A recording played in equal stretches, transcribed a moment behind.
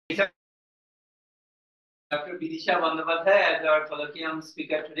Dr. Bidisha Bandyopadhyay as our colloquium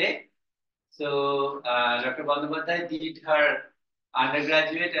speaker today. So, Dr. Bandyopadhyay did her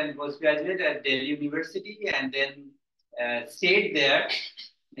undergraduate and postgraduate at Delhi University and then stayed there.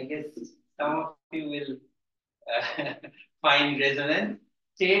 I guess some of you will find resonance.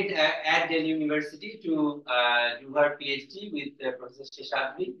 Stayed at Delhi University to do her PhD with Professor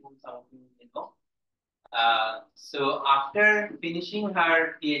Sheshadri, whom some of you may know. So after finishing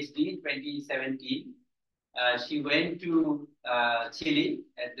her PhD in 2017, she went to Chile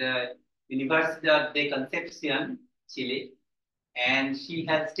at the Universidad de Concepción, Chile, and she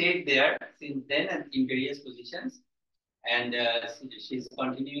has stayed there since then and in various positions, and she's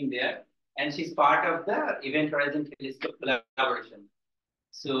continuing there, and she's part of the Event Horizon Telescope collaboration.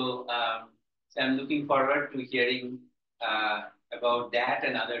 So, so I'm looking forward to hearing about that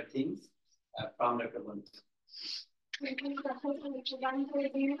and other things from Dr. Bond. Thank you for a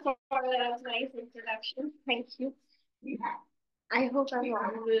nice introduction. Thank you. I hope I'm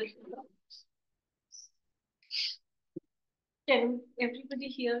audible. Can everybody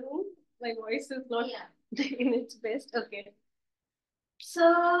hear me? My voice is not in its best. Okay.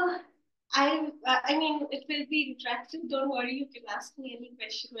 So I mean, it will be interactive. Don't worry, you can ask me any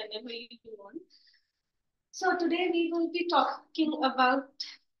question whenever you want. So today we will be talking about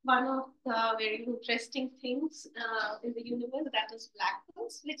one of the very interesting things in the universe, that is black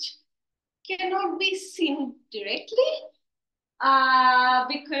holes, which cannot be seen directly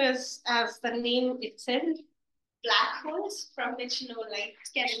because, as the name itself, black holes from which no light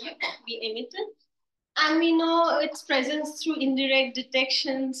can be emitted. And we know its presence through indirect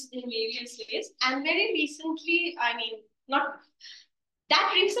detections in various ways. And very recently, I mean, not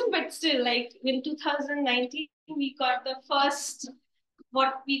that recent, but still, like in 2019, we got the first,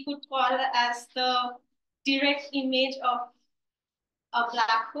 what we could call as the direct image of a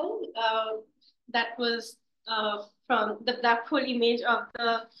black hole. That was from the black hole image of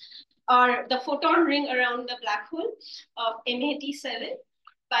the photon ring around the black hole of M87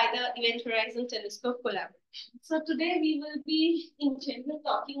 by the Event Horizon Telescope collaboration. So today we will be in general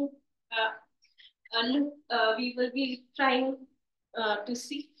talking, we will be trying to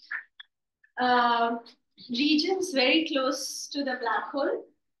see regions very close to the black hole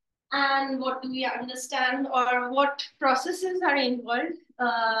and what do we understand or what processes are involved,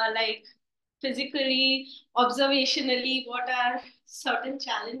 like physically, observationally, what are certain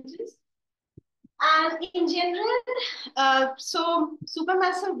challenges. And in general, so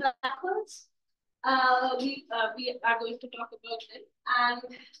supermassive black holes, we are going to talk about them. And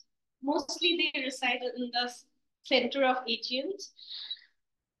mostly they reside in the center of AGNs.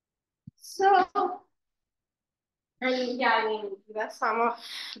 So, and yeah, I mean, that's some of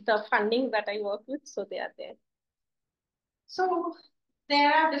the funding that I work with, so they are there. So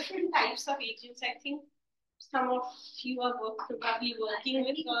there are different types of AGNs. I think some of you are probably working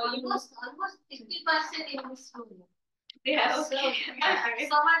with almost 50% in this room. Yeah, okay.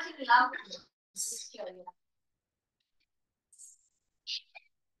 So much in love.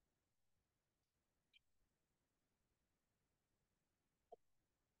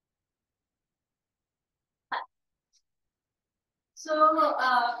 So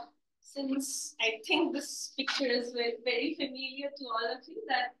since I think this picture is very familiar to all of you,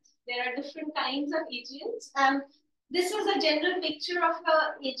 that there are different kinds of AGNs, and this is a general picture of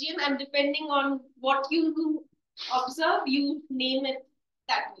an AGN, and depending on what you observe, you name it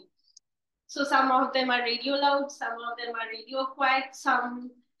that way. So some of them are radio loud, some of them are radio quiet,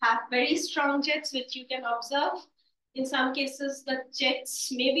 some have very strong jets which you can observe. In some cases, the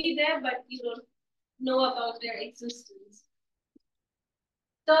jets may be there, but you don't know about their existence.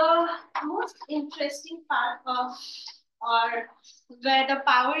 The most interesting part of, or where the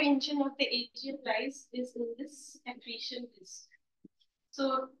power engine of the AGN lies, is in this accretion disk.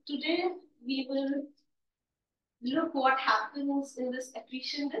 So today we will look what happens in this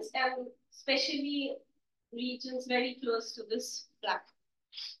accretion disk, and especially regions very close to this black hole.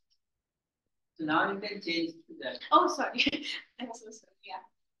 So now you can change that. Oh, sorry. I'm so sorry. Yeah.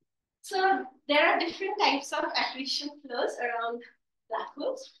 So there are different types of accretion flows around black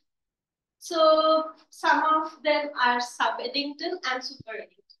holes. So some of them are sub-Eddington and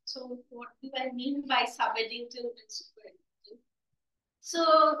super-Eddington. So what do I mean by sub-Eddington and super-Eddington?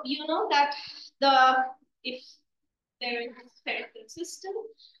 So you know that if there is a spherical system,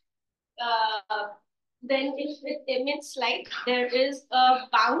 then if it emits light, there is a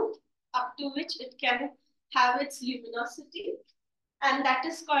bound up to which it can have its luminosity, and that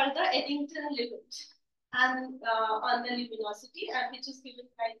is called the Eddington limit, and on the luminosity, and which is given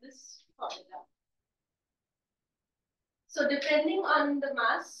by this formula. So depending on the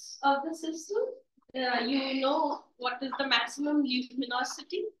mass of the system, you know what is the maximum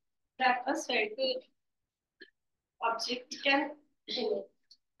luminosity that a spherical object can emit.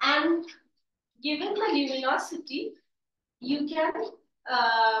 And given the luminosity, you can,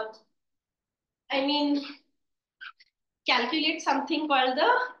 calculate something called the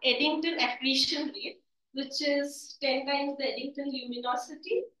Eddington accretion rate, which is 10 times the Eddington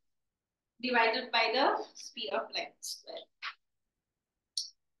luminosity divided by the speed of light square.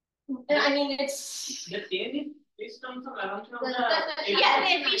 It's the theory based on some assumption of the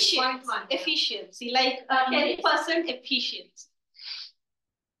efficiency, like 10% efficiency.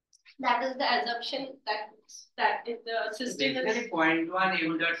 That is the assumption that if the system is 0.1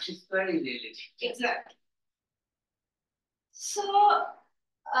 m dot square is relative. Exactly. So,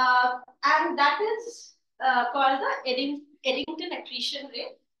 and that is called the Eddington accretion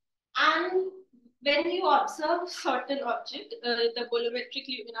rate. And when you observe certain object, the bolometric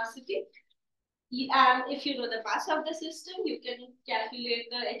luminosity, and if you know the mass of the system, you can calculate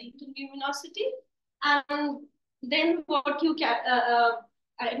the Eddington luminosity. And then what you can,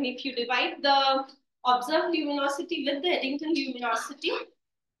 and if you divide the observed luminosity with the Eddington luminosity,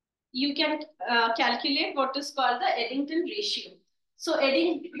 you can calculate what is called the Eddington ratio. So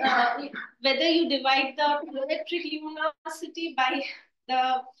whether you divide the bolometric luminosity by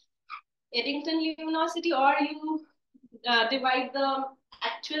the Eddington luminosity, or you divide the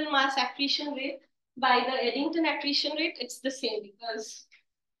actual mass accretion rate by the Eddington accretion rate, it's the same, because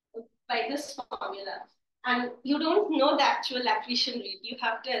by this formula. And you don't know the actual accretion rate. You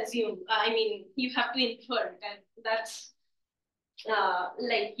have to assume, you have to infer it. And that's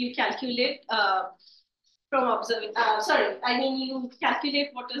like you calculate from observing, you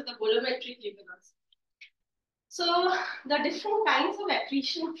calculate what is the bolometric luminosity. So the different kinds of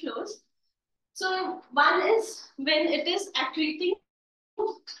accretion flows. So one is when it is accreting,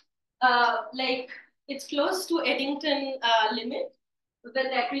 like it's close to Eddington limit, when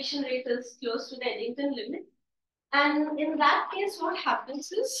the accretion rate is close to the Eddington limit. And in that case, what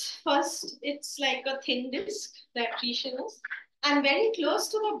happens is, first, it's like a thin disk, the accretion is, and very close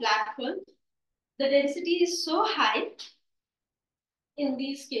to the black hole, the density is so high in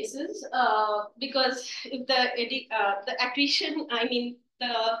these cases, because if the accretion,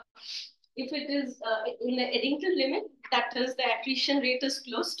 if it is in the Eddington limit, that is, the accretion rate is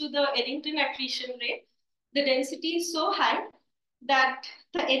close to the Eddington accretion rate, the density is so high that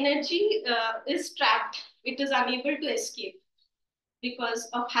the energy is trapped. It is unable to escape because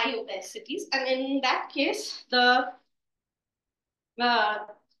of high opacities. And in that case, the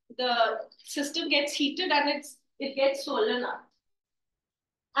system gets heated and it gets swollen up.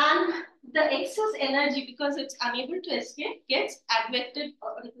 And the excess energy, because it's unable to escape, gets advected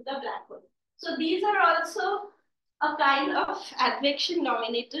onto the black hole. So these are also a kind of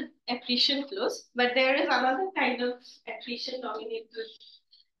advection-dominated accretion flows, but there is another kind of advection-dominated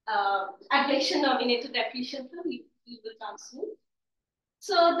accretion flow we will come soon.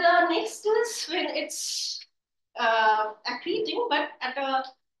 So the next is when it's accreting, but at a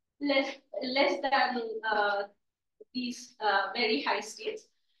less than these very high states.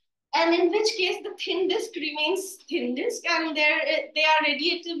 And in which case the thin disk remains thin disk, and they are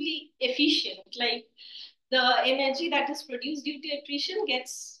radiatively efficient. Like the energy that is produced due to accretion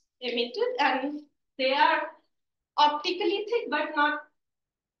gets emitted, and they are optically thick, but not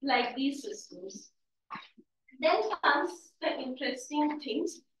like these systems. Then comes the interesting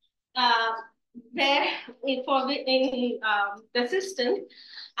things, where in the system,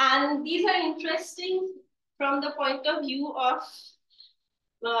 and these are interesting from the point of view of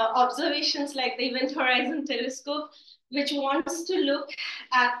observations like the Event Horizon Telescope, which wants to look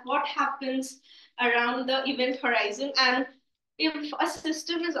at what happens around the event horizon. And if a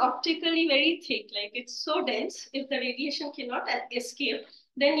system is optically very thick, like it's so dense, if the radiation cannot escape,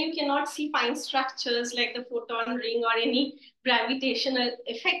 then you cannot see fine structures like the photon ring or any gravitational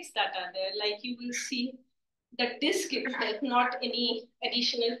effects that are there. Like you will see the disk itself, not any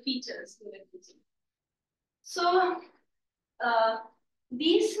additional features in the disk. So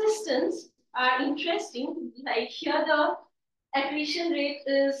these systems are interesting. Like here, the accretion rate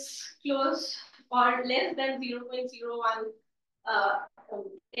is close or less than 0.01,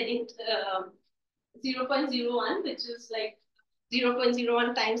 0.01, which is like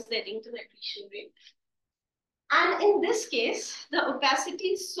 0.01 times the Eddington accretion rate. And in this case, the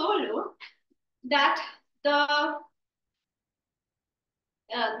opacity is so low that the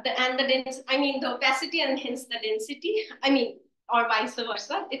opacity and hence the density, or vice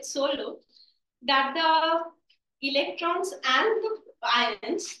versa, it's so low that the electrons and the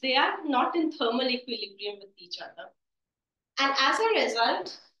ions, they are not in thermal equilibrium with each other. And as a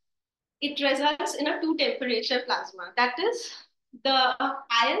result, it results in a two-temperature plasma. That is, the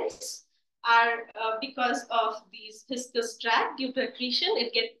ions are, because of these viscous drag due to accretion,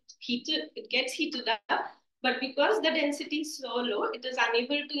 it gets heated up. But because the density is so low, it is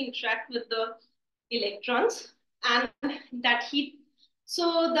unable to interact with the electrons, and that heat.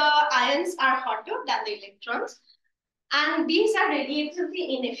 So the ions are hotter than the electrons, and these are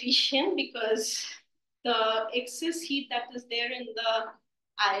radiatively inefficient because the excess heat that is there in the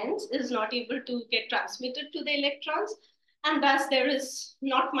ions is not able to get transmitted to the electrons, and thus there is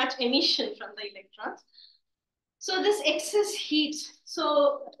not much emission from the electrons. So this excess heat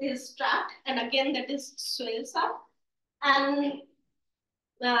is trapped, and again that is swells up, and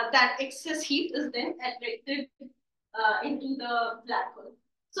that excess heat is then attracted into the black hole.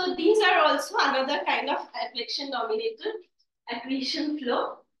 So these are also another kind of advection-dominated accretion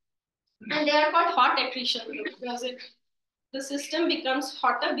flow, and they are called hot accretion flow because the system becomes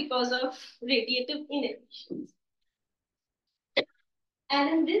hotter because of radiative inefficiency. And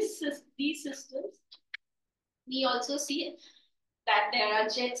in these systems, we also see that there are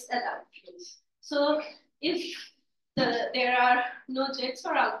jets and outflows. So if there are no jets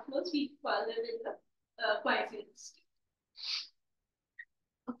or outflows, we call them in the quiescent state.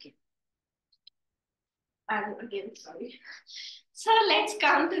 Okay. And again, sorry. So let's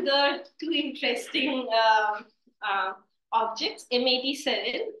come to the two interesting objects,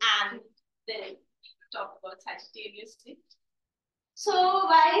 M87 and then talk about Sagittarius. So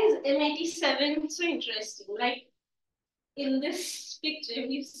why is M87 so interesting? Like in this picture,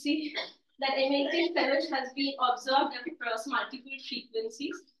 we see that M87 has been observed across multiple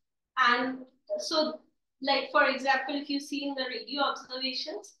frequencies. And so, like for example, if you see in the radio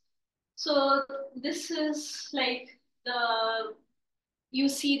observations, so this is like you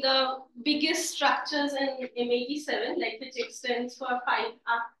see the biggest structures in M87, like which extends for 5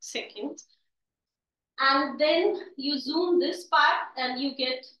 seconds. And then you zoom this part and you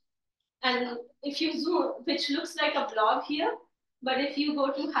get, and if you zoom, which looks like a blob here, but if you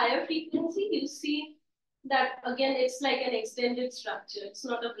go to higher frequency, you see that again, it's like an extended structure. It's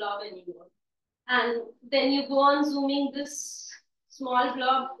not a blob anymore. And then you go on zooming this small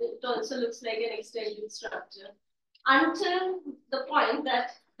blob, it also looks like an extended structure. Until the point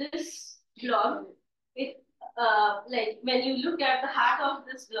that this blob, like when you look at the heart of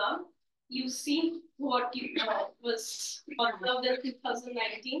this blob, you see what you was observed in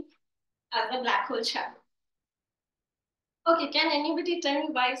 2019 as a black hole shadow. Okay, can anybody tell me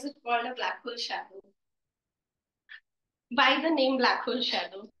why is it called a black hole shadow? By the name black hole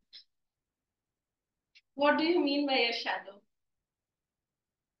shadow. What do you mean by a shadow?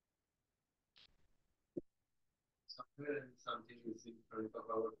 Somewhere something is in front of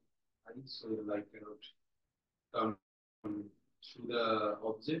our eyes, so the light cannot come through the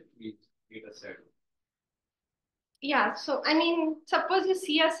object, we get a shadow. Yeah, so I mean, suppose you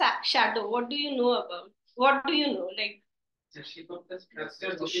see a shadow, what do you know about? What do you know? Like the shape of the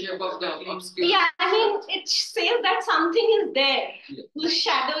structure, The shape of the obscure. yeah, I mean, it says that something is there. Yeah. Whose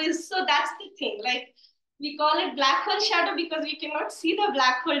shadow is, so that's the thing. Like we call it black hole shadow because we cannot see the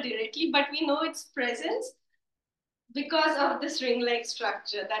black hole directly, but we know its presence because of this ring-like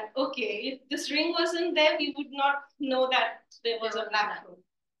structure. That okay, if this ring wasn't there, we would not know that there was a black hole.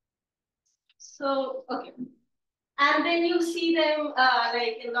 So okay. And then you see them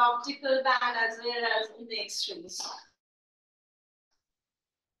like in the optical band as well as in the X-rays.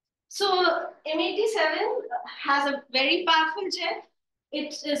 So M87 has a very powerful jet.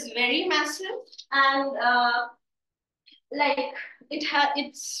 It is very massive, and like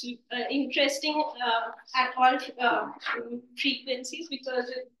it's interesting at all frequencies because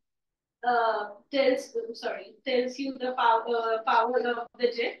it tells you the power of the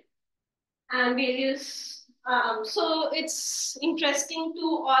jet and various. So it's interesting to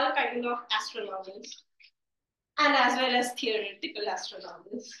all kind of astronomers and as well as theoretical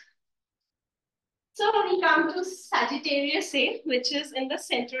astronomers. So we come to Sagittarius A, which is in the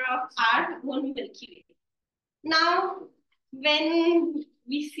center of our own Milky Way. Now, when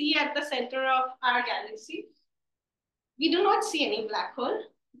we see at the center of our galaxy, we do not see any black hole,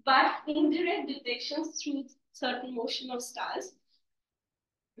 but indirect detections through certain motion of stars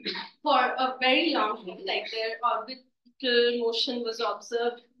for a very long time, like their orbital motion was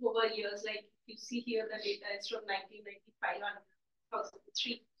observed over years. Like you see here, the data is from 1995 and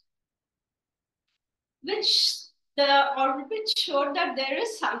 2003. Which the orbit showed that there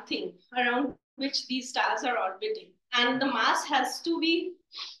is something around which these stars are orbiting, and the mass has to be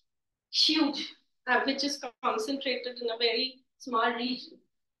huge, which is concentrated in a very small region.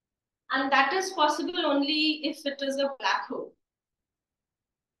 And that is possible only if it is a black hole.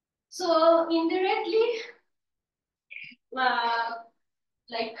 So indirectly,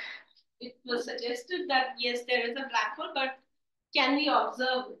 like it was suggested that yes, there is a black hole, but can we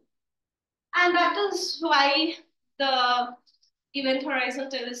observe it? And that is why the Event Horizon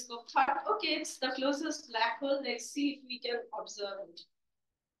Telescope thought, okay, it's the closest black hole, let's see if we can observe it.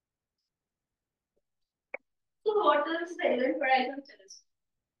 So what is the Event Horizon Telescope?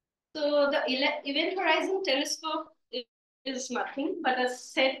 So the Event Horizon Telescope is nothing but a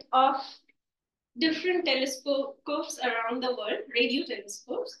set of different telescopes around the world, radio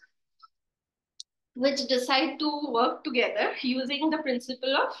telescopes, which decide to work together using the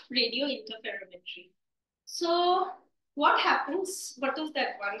principle of radio interferometry. So what happens? What is the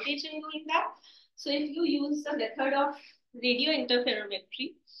advantage in doing that? So if you use the method of radio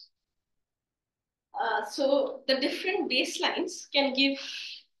interferometry, so the different baselines can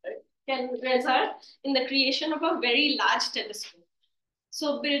result in the creation of a very large telescope.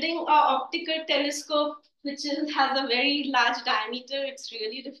 So building an optical telescope which has a very large diameter, it's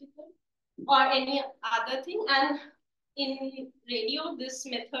really difficult, or any other thing. And in radio, this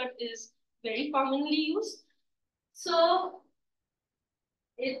method is very commonly used. So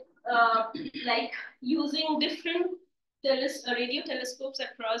it like using different radio telescopes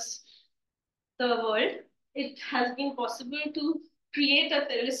across the world, it has been possible to create a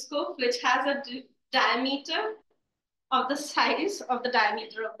telescope which has a diameter of the size of the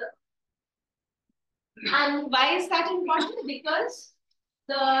diameter of the Earth. And why is that important? Because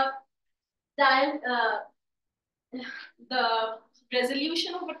the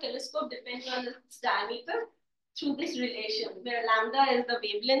resolution of a telescope depends on its diameter through this relation, where lambda is the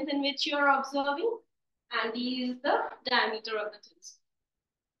wavelength in which you are observing, and d is the diameter of the telescope.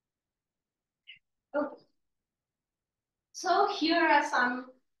 Okay. So here are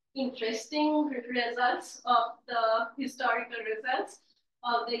some interesting results of the historical results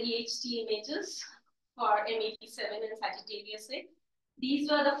of the EHT images for M87 and Sagittarius A. These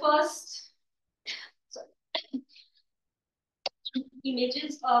were the first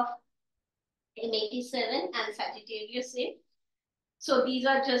images of M87 and Sagittarius A. So these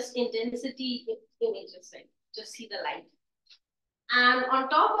are just intensity images, right? Just see the light. And on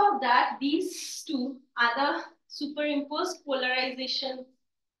top of that, these two are the superimposed polarized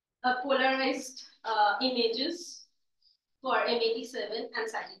images for M87 and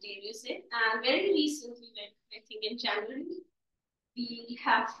Sagittarius A. And very recently, like I think in January, we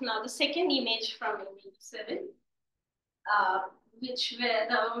have now the second image from M87, where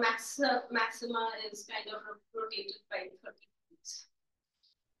the maxima is kind of rotated by 30 degrees.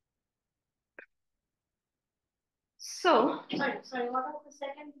 So, sorry, what was the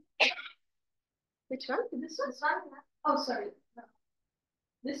second? Which one? This one? This one? Oh, sorry. No.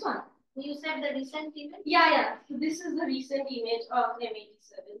 This one. You said the recent image? Yeah. So this is the recent image of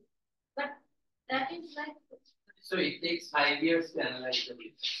M87. But that is like... So it takes 5 years to analyze the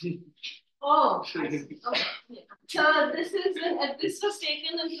image. Oh, I see. Okay. Yeah. So this was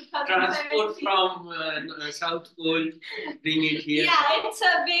taken in 2017. Transport from South Pole, bring it here. Yeah, it's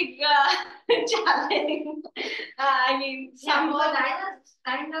a big challenge. I mean, I was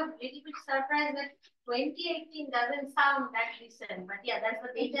kind of a little bit surprised that 2018 doesn't sound that recent, but yeah, that's the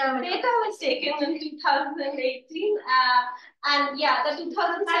data. Data was taken in 2018, and yeah, the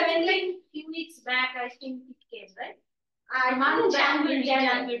 2017 few weeks back, I think it came, right?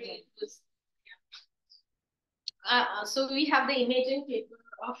 January. So we have the imaging paper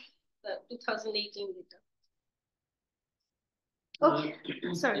of the 2018 data. Okay,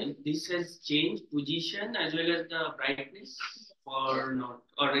 sorry. This has changed position as well as the brightness, or not,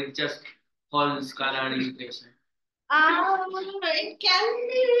 or it just falls color impression. It can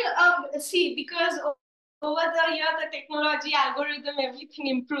be see, because over the year the technology, algorithm, everything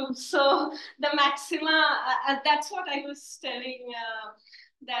improves. So the maxima, that's what I was telling.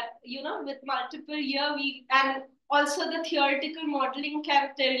 That with multiple year and also the theoretical modeling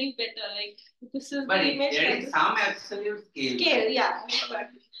can tell you better. Like this is but the image. There is some absolute scale. Yeah.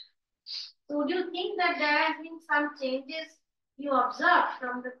 So would you think that there has been some changes you observed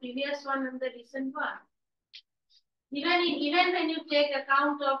from the previous one and the recent one? Even when you take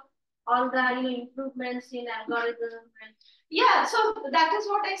account of all the improvements in algorithm and so that is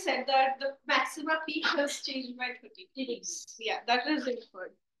what I said, that the maxima peak has changed by 30 degrees. Yeah, that is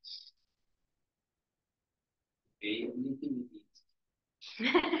inferred.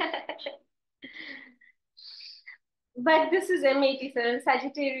 But this is M87.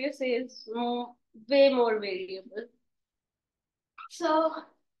 Sagittarius is way more variable. So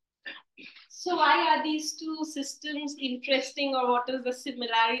So why are these two systems interesting, or what is the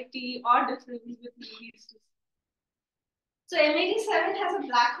similarity or difference between these two? So M87 has a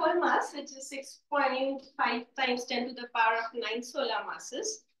black hole mass, which is 6.5 times 10 to the power of 9 solar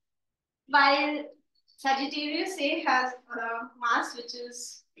masses, while Sagittarius A has a mass which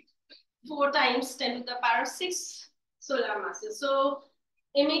is 4 times 10 to the power of 6 solar masses. So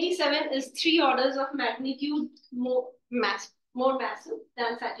M87 is 3 orders of magnitude more massive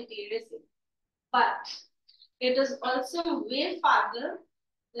than Sagittarius A. But it is also way farther,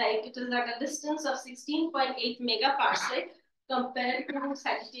 like it is at a distance of 16.8 megaparsec compared to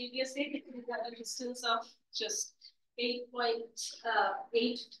Sagittarius A, which is at a distance of just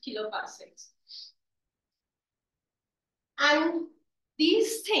 8.8 kiloparsecs. And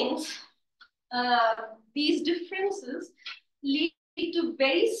these things, these differences lead to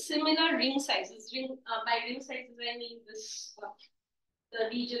very similar ring sizes. By ring sizes, I mean this, the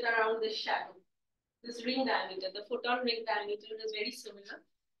region around this shadow. This ring diameter, the photon ring diameter is very similar.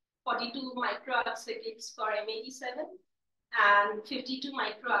 42 microarcseconds for M87 and 52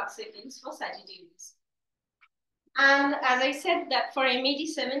 microarcseconds for Sagittarius. And as I said, that for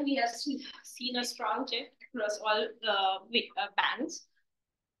M87, we have seen a strong jet across all the bands.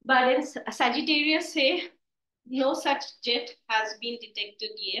 But in Sagittarius, say, no such jet has been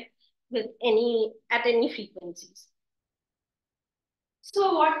detected yet with at any frequencies.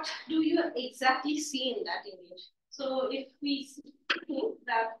 So what do you exactly see in that image? So if we think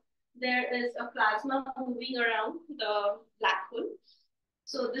that there is a plasma moving around the black hole,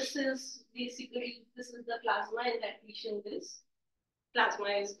 so this is basically, this is the plasma in that accretion disk. Plasma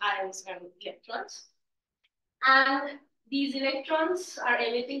is ions and electrons. And these electrons are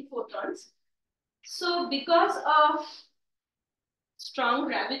emitting photons. So because of strong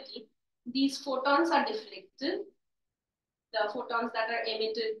gravity, these photons are deflected. The photons that are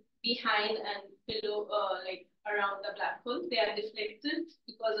emitted behind and below, like around the black hole, they are deflected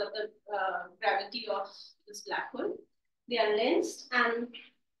because of the gravity of this black hole. They are lensed, and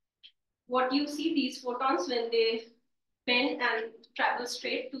what you see, these photons, when they bend and travel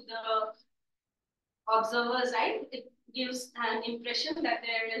straight to the observer's eye, it gives an impression that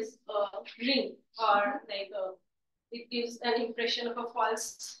there is a ring, or like it gives an impression of a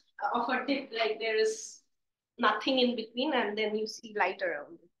false, of a dip, like there is nothing in between, and then you see light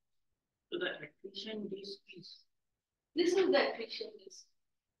around it. So the accretion disk is. This is the accretion disk.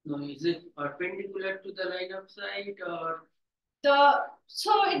 No, is it perpendicular to the line of sight, or?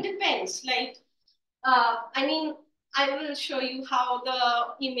 So it depends. Like, I mean, I will show you how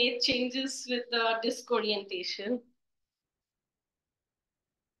the image changes with the disk orientation.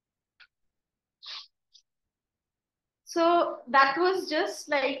 So that was just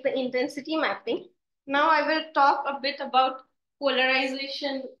like the intensity mapping. Now I will talk a bit about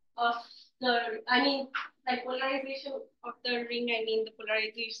polarization of the, like polarization of the ring, the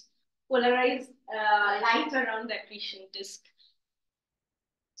polarized light around the accretion disk.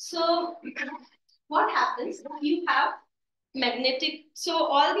 So what happens if you have magnetic, so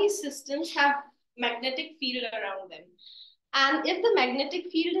all these systems have magnetic field around them. And if the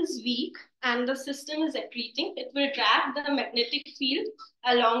magnetic field is weak and the system is accreting, it will drag the magnetic field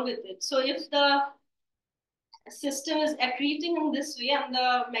along with it. So if the system is accreting in this way and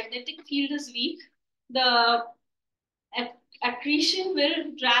the magnetic field is weak, the accretion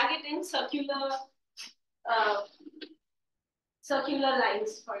will drag it in circular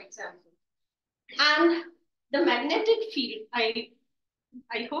lines, for example. And the magnetic field, I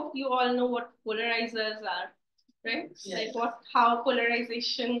hope you all know what polarizers are, right? Yes. Like how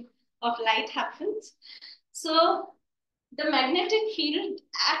polarization of light happens. So the magnetic field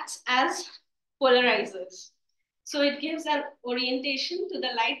acts as polarizers. So it gives an orientation to the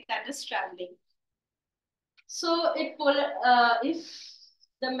light that is traveling. So if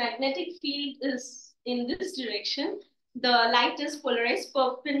the magnetic field is in this direction, the light is polarized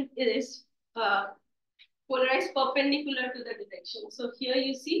perpendicular to the direction. So here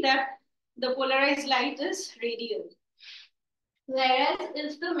you see that the polarized light is radial. Whereas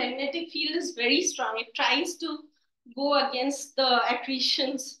if the magnetic field is very strong, it tries to go against the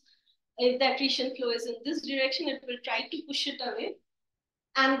accretions. If the accretion flow is in this direction, it will try to push it away.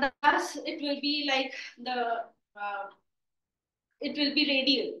 And thus it will be like it will be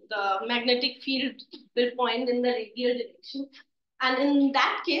radial. The magnetic field will point in the radial direction. And in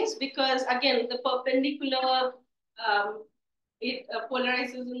that case, because again, the perpendicular, it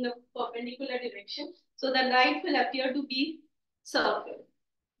polarizes in the perpendicular direction, so the light will appear to be circle.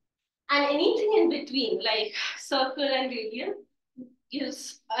 And anything in between, like circle and radial,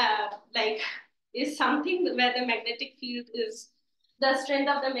 is something where the magnetic field is the strength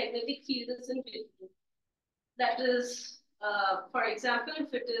of the magnetic field is in 50. That is, for example,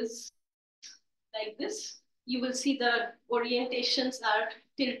 if it is like this, you will see the orientations are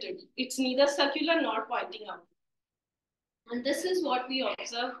tilted. It's neither circular nor pointing out. And this is what we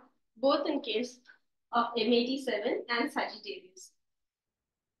observe both in case of M87 and Sagittarius.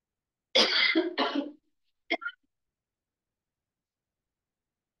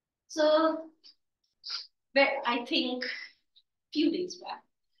 So, I think few days back,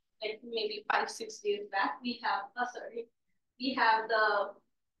 like maybe 5-6 days back, we have the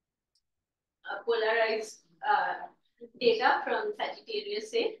polarized data from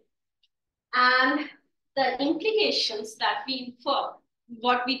Sagittarius A, and the implications that we infer,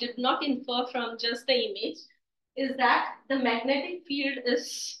 what we did not infer from just the image, is that the magnetic field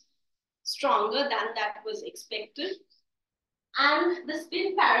is stronger than that was expected, and the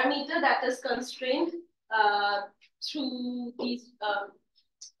spin parameter that is constrained through these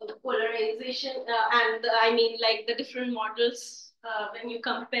polarization, and I mean like the different models, when you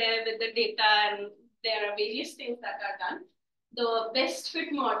compare with the data, and there are various things that are done. The best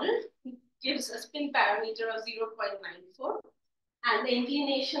fit model gives a spin parameter of 0.94 and the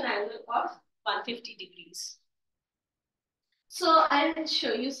inclination angle of 150 degrees. So I'll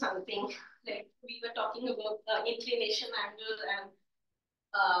show you something. Like we were talking about inclination angle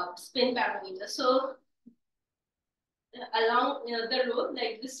and spin parameter. So along the road,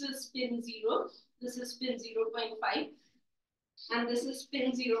 like this is spin 0, this is spin 0.5, and this is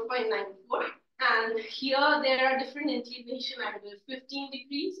spin 0.94. And here there are different inclination angles, 15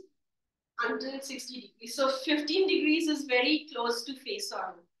 degrees until 60 degrees. So 15 degrees is very close to face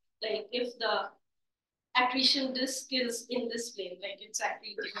on. Like if the accretion disk is in this plane, like it's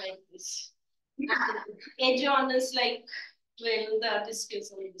accreting like this. Edge on is like when the disk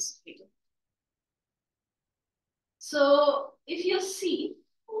is on this plane. So if you see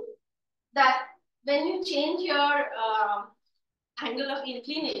that when you change your angle of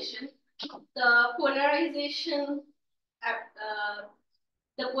inclination, the polarization,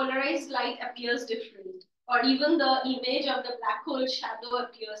 the polarized light appears different, or even the image of the black hole shadow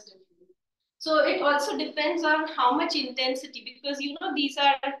appears different. So it also depends on how much intensity, because you know these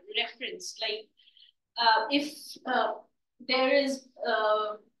are reference. Like if there is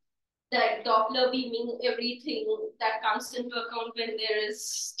that Doppler beaming, everything that comes into account when there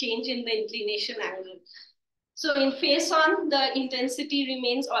is change in the inclination angle. So in face on, the intensity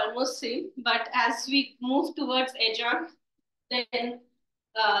remains almost same, but as we move towards edge on, then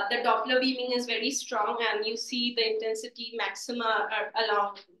the Doppler beaming is very strong, and you see the intensity maxima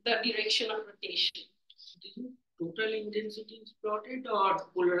along the direction of rotation. Total intensity is plotted or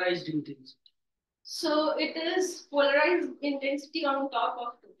polarized intensity? So it is polarized intensity on top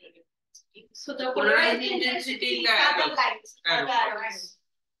of total intensity. So the polarized intensity are the lines, the arrows.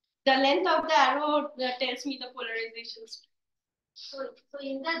 The length of the arrow tells me the polarization. So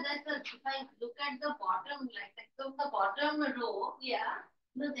in that if I look at the bottom, like from the bottom row, yeah,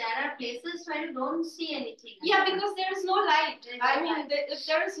 no, there are places where you don't see anything. Yeah, because there is no light. I mean, if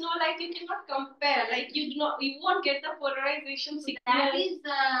there is no light, you cannot compare. Like you won't get the polarization signal. That is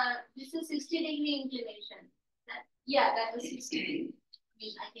this is 60-degree inclination. That is 60 degree. I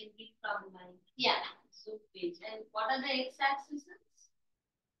mean, I can read from my page. And what are the x-axes?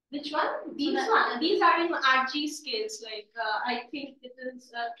 Which one? These one. These are in RG scales. Like I think it is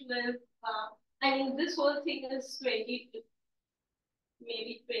 12. I mean, this whole thing is 20.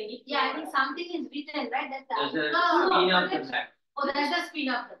 Maybe 20. Yeah, I think something is written, right? That's the spin of the black. Oh, that's the spin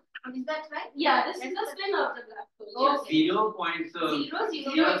of the. Is that right? Yeah, this is the spin of the black hole. Okay. 0 point, so 0.5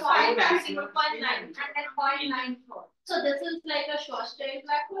 and 0.9 and then 0.94. So this is like a Schwarzschild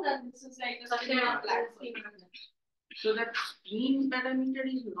black hole, and this is like a spin of black hole. So that spin parameter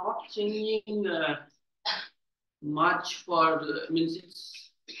is not changing much for, means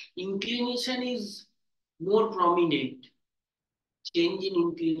its inclination is more prominent. Change in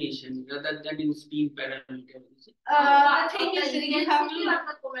inclination rather than in spin parameter. The thing is, you have to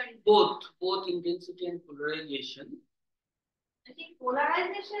both intensity and polarization. I think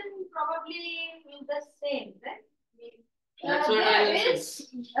polarization probably is the same, right? That's what there is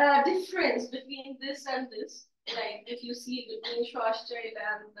a difference between this and this. Like if you see between Schwarzschild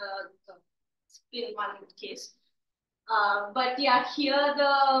and the spin one case. But yeah, here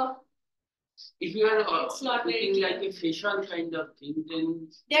if you are it's not very looking like a facial kind of thing, then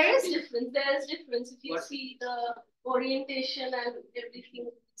there is difference. There is difference. If you see the orientation and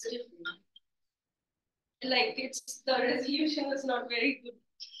everything, it's different. Like the resolution is not very good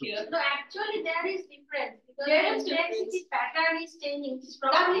here. So actually there is difference because There is the intensity difference. pattern is changing. It's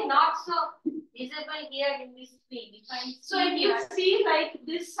probably not so visible here in this screen. If I So if you see like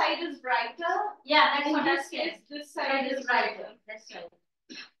this side is brighter, yeah, that's in what I this said. case this side is brighter. That's right.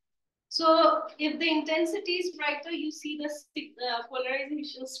 So if the intensity is brighter, you see the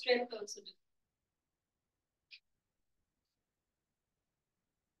polarization strength also.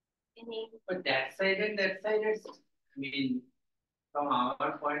 But that side and that side is, I mean, from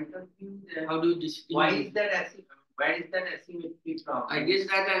our point of view, how do you distinguish? Why is that where is that asymmetry from? I guess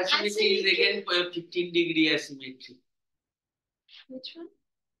that asymmetry is again 15-degree asymmetry. Which one?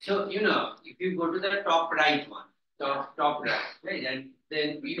 So, you know, if you go to the top right one, top right, right, and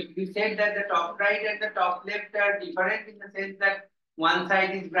then you said that the top right and the top left are different in the sense that one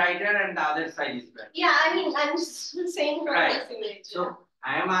side is brighter and the other side is brighter. Yeah, I mean, I'm just saying from Right. this image. So,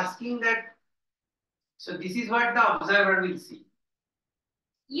 I am asking that, so this is what the observer will see.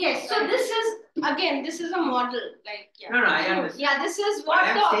 Yes, so this is, again, this is a model, like, yeah. No, I understand. Yeah, this is what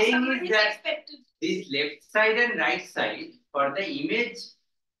I'm the saying observer is is that expected. This left side and right side for the image,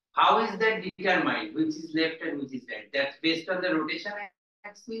 how is that determined? Which is left and which is right? That's based on the rotation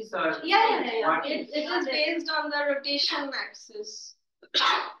axis or? Yeah. What? It is based on the rotation axis.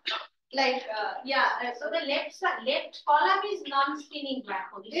 Like, So the left column is non-spinning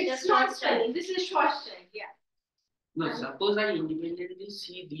black hole. it's not spinning. This is Schwarzschild, yeah. No, suppose I independently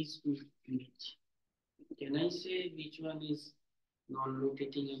see these two images. Can I say which one is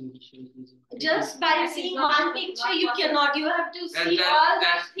non-rotating and which one is? Just by seeing one picture, you cannot. You have to see all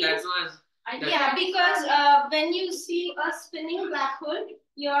the things. Yeah, because when you see a spinning black hole,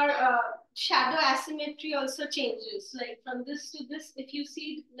 your shadow asymmetry also changes. Like from this to this, if you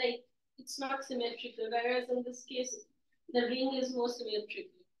see, like it's not symmetrical, whereas in this case, the ring is more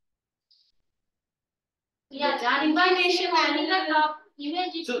symmetrical. Yeah, the inclination angle.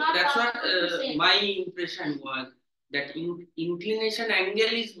 Image is so not that's what say. my impression was, that inclination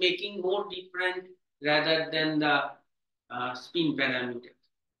angle is making more different rather than the spin parameter.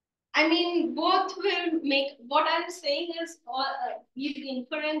 I mean, both will make. What I'm saying is, these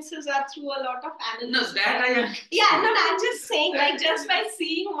inferences are through a lot of analysis. No, that I. Yeah, no, I'm just saying, like, just by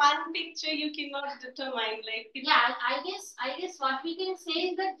seeing one picture, you cannot determine, like. Yeah, I guess what we can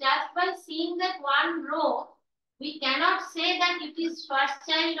say is that just by seeing that one row, we cannot say that it is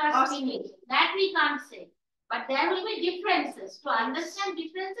Schwarzschild or spinning. That we can't say. But there will be differences. To understand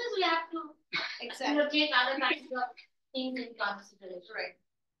differences, we have to take other kinds of things in consideration. Right.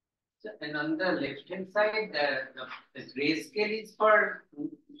 So, and on the left hand side, the grayscale is for,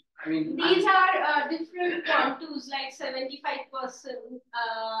 I mean. These are different contours, like 75%,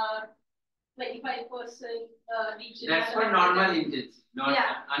 25% region. That's for normal intensity, not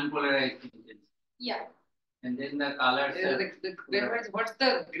unpolarized intensity. Yeah. And then the colors. What's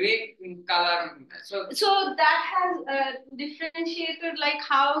the gray color? So that has differentiated like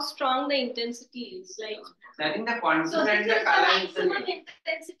how strong the intensity is. Like I think the quantity so and this the is color the maximum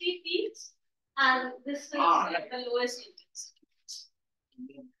intensity peaks, and this is the lowest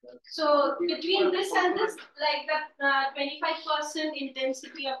intensity. So between this and this, like the 25%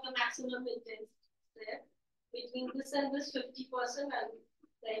 intensity of the maximum intensity is there. Between this and this, 50%, and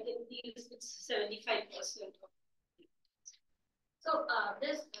like in these, it's 75%. So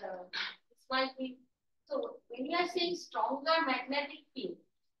this might be. So when you are saying stronger magnetic field,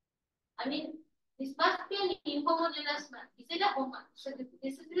 I mean this must be an inhomogeneous. Is it a homo? So this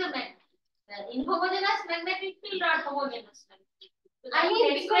is a inhomogeneous magnetic field or homogeneous magnetic field? I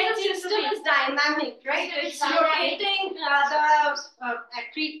mean, because the system is dynamic, right? It's rotating.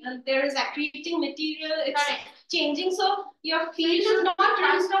 There is accreting material. It's changing. So your field is not.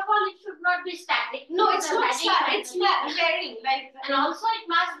 First of all, it should not be static. No, it's not static. It's varying. Like, and also it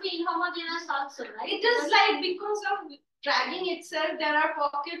must be inhomogeneous also, right? It is like because of dragging itself. There are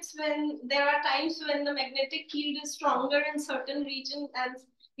pockets there are times when the magnetic field is stronger in certain regions, and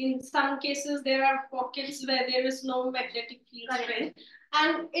in some cases there are pockets where there is no magnetic field strength,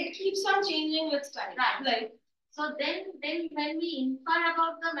 and it keeps on changing with time. Right. Like, so then when we infer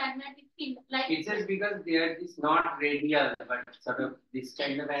about the magnetic field, like it's just because there is not radial, but sort of this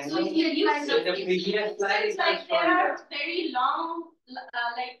kind of angle. So you see the previous slide is like there are very long,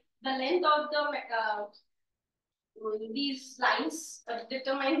 like the length of the these lines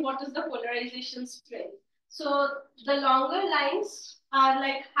determine what is the polarization strength. So the longer lines are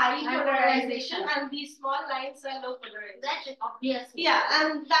like high polarization, and these small lines are low polarization. That's obvious. Yeah,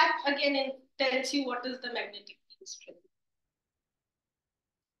 and that again it tells you what is the magnetic field strength.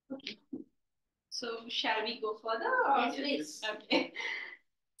 Okay. So shall we go further? Or yes, please. Okay.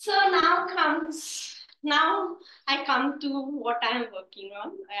 So now comes now I come to what I am working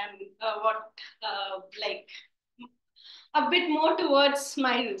on and like a bit more towards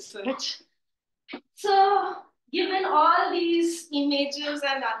my research. So given all these images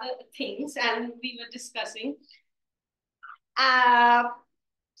and other things, and we were discussing,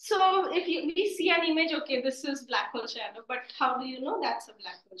 so if we see an image, okay, this is black hole shadow, but how do you know that's a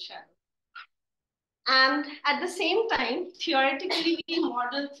black hole shadow? And at the same time, theoretically, we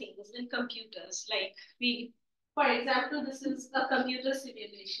model things in computers. Like for example, this is a computer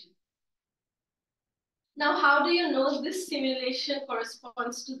simulation. Now, how do you know this simulation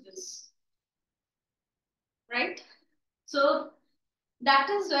corresponds to this? Right? So that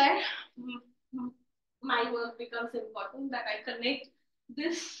is where my work becomes important, that I connect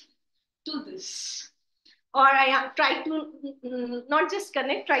this to this. Or I try to not just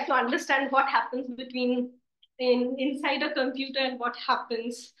connect, try to understand what happens inside a computer and what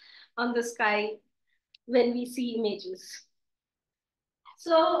happens on the sky when we see images.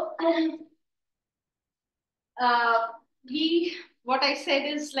 So what I said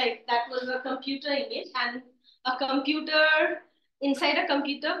is like that was a computer image, and inside a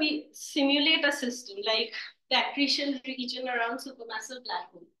computer, we simulate a system like the accretion region around supermassive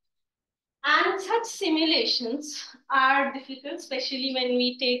black hole. And such simulations are difficult, especially when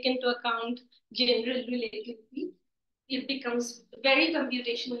we take into account general relativity. It becomes very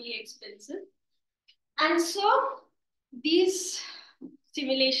computationally expensive. And so these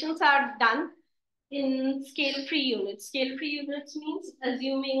simulations are done in scale-free units. Scale-free units means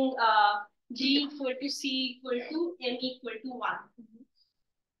assuming G equal to C equal to M equal to 1.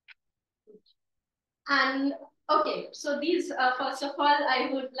 And okay, so these, first of all, I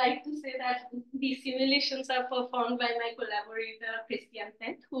would like to say that these simulations are performed by my collaborator, Christian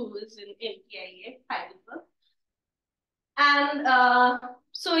Pett, who is in MPIA, Heidelberg. And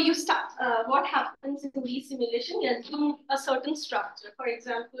so you start, what happens in these simulations? You assume a certain structure. For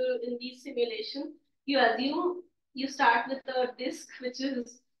example, in these simulations, you start with a disk, which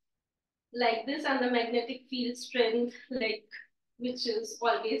is like this, and the magnetic field strength, which is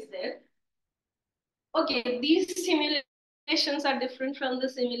always there. Okay, these simulations are different from the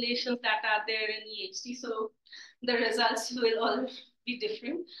simulations that are there in EHT, so the results will all be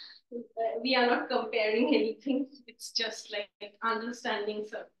different. We are not comparing anything, it's just like understanding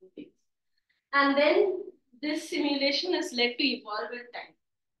certain things. And then this simulation is led to evolve with time,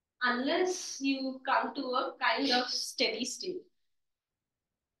 unless you come to a kind of steady state.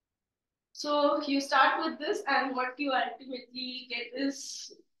 So you start with this, and what you ultimately get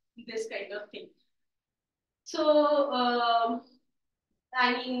is this kind of thing. So,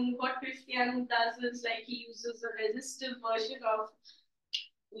 I mean, what Christian does is like he uses a resistive version of,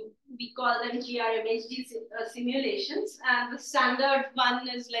 we call them GRMHD simulations, and the standard one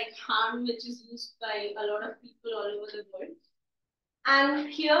is like HARM, which is used by a lot of people all over the world. And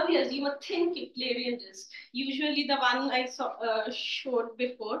here we assume a thin Keplerian disk. Usually the one I showed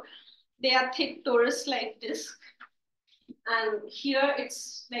before, they are thick torus-like disk. And here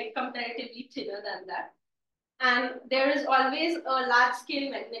it's like comparatively thinner than that. And there is always a large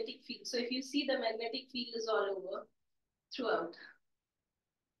scale magnetic field. So if you see, the magnetic field is all over throughout.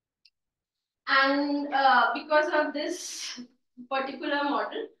 And because of this particular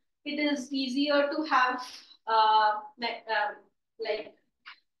model, it is easier to have like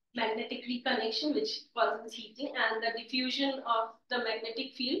magnetic reconnection, which causes heating, and the diffusion of the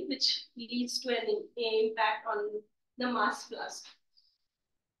magnetic field, which leads to an impact on the mass flux.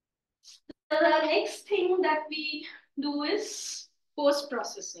 The next thing that we do is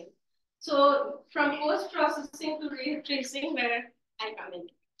post-processing. So from post-processing to ray tracing, where I come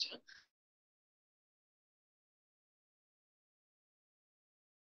into picture.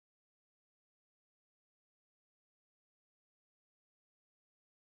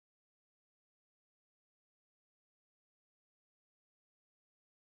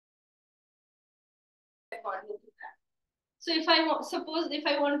 According to that. So if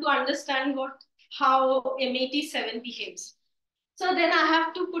I want to understand how M87 behaves, so then I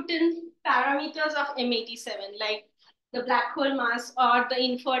have to put in parameters of M87, like the black hole mass or the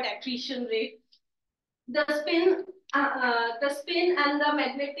inferred accretion rate, the spin and the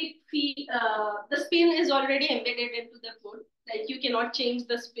magnetic field. The spin is already embedded into the code. Like you cannot change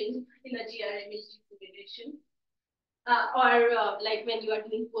the spin in a GRMHD simulation, or like when you are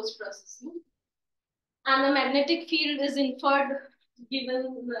doing post processing. And the magnetic field is inferred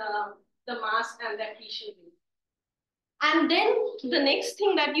given the mass and the accretion rate. And then the next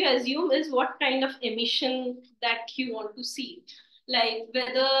thing that you assume is what kind of emission that you want to see. Like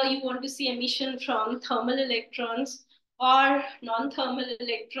whether you want to see emission from thermal electrons or non-thermal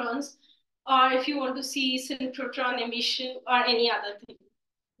electrons, or if you want to see synchrotron emission or any other thing,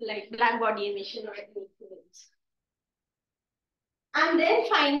 like black body emission or anything else. And then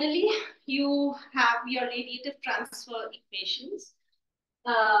finally, you have your radiative transfer equations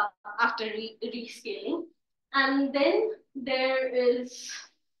after rescaling. And then there is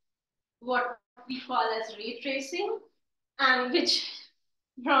what we call as ray tracing, and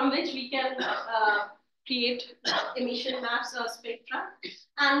from which we can create emission maps or spectra.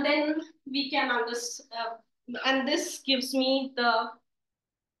 And then we can understand, and this gives me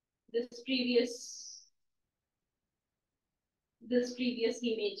this previous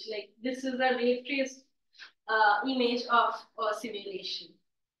image. Like this is a ray trace image of a simulation.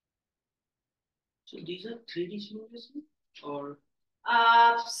 So these are 3D simulations, or?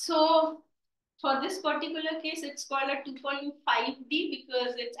 So for this particular case, it's called a 2.5D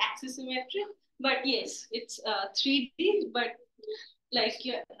because it's axisymmetric. But yes, it's 3D, but like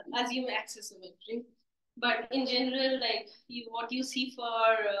assume axisymmetric. But in general, like what you see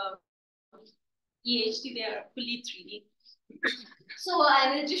for EHT, they are fully 3D. So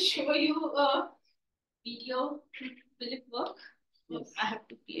I will just show you a video. Will it work? Yes. I have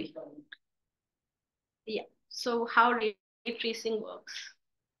to play. Yeah. So how ray tracing works.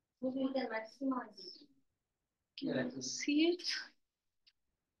 We can maximize it. Can you see it?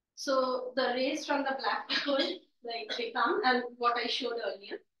 So the rays from the black hole, like they come, and what I showed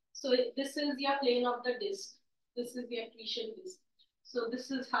earlier. So this is your plane of the disk. This is the accretion disk. So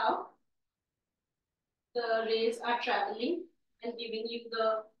this is how the rays are traveling and giving you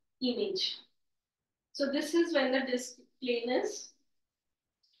the image. So this is when the disk plane is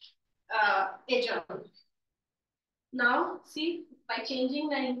edge on. Now, see, by changing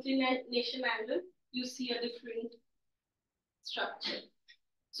the inclination angle, you see a different structure.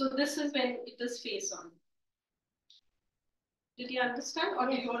 So this is when it is face on. Did you understand, or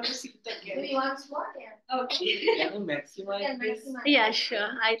do you want to see it again? Do you want more? Yeah. Okay. Can you maximize this? Yeah, sure.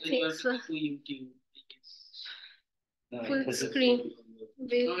 I think so. To YouTube. Full screen.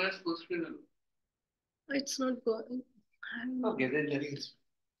 Wait. No, that's full screen. It's not going. Okay, then let it.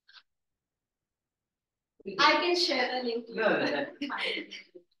 I can share the link. No, that's fine.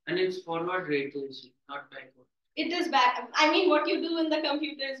 And it's forward ray tracing, not backward. It is back. I mean, what you do in the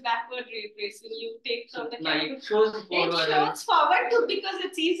computer is backward ray tracing. You take from the camera. It shows forward. It shows forward too because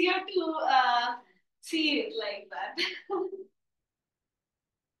it's easier to see it like that.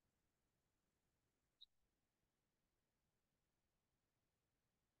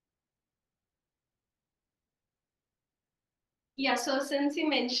 Yeah, so since you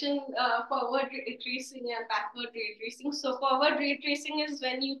mentioned forward ray tracing and backward ray tracing, so forward ray tracing is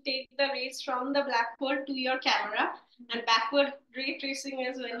when you take the rays from the black hole to your camera, and backward ray tracing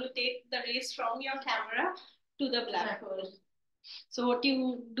is when you take the rays from your camera to the black hole. So what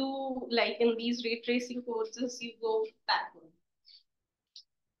you do, like in these ray tracing courses, you go backward.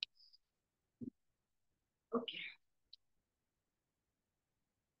 Okay.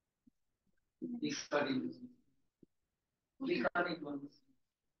 Click on it once.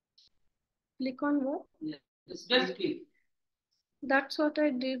 Click on what? Yeah, just click. That's what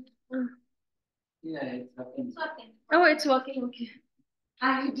I did. Yeah, it's happening. It's working. Oh, it's working. Okay.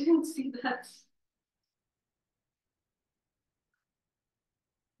 I didn't see that.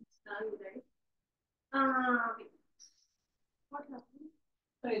 It's done, right? What happened?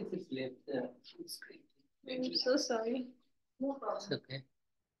 It's just left the full screen. I'm so sorry. No problem. It's okay.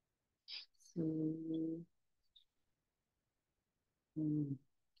 So,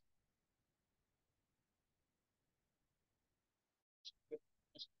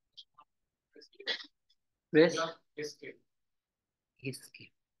 press escape.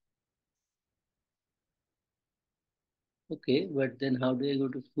 Escape. Okay, but then how do I go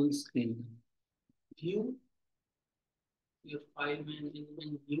to full screen? View. Your file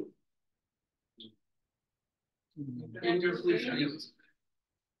management view. Enter full screen.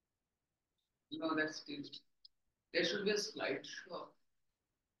 No, that's still. There should be a slideshow.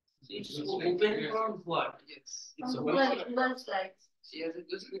 It's open from what? Yes. It's It's Google Slides. Yes, it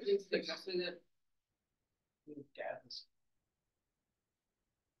just it's like after that. Tabs.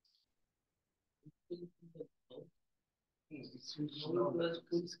 Full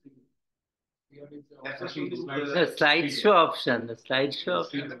screen. The slideshow option. The slideshow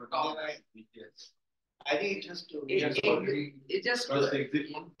option. I think it has to. It just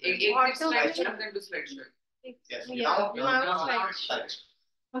exit slideshow and then do slideshow. Yes. Yeah. Now it's slideshow.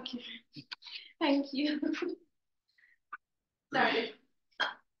 Okay. Thank you. Sorry.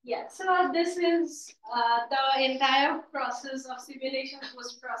 Yeah, so this is the entire process of simulation,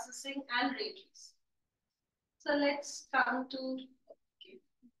 post-processing, and ray tracing. So let's come to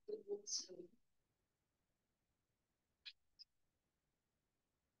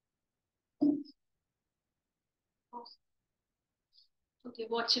Okay,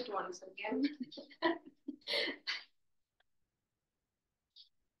 watch it once again.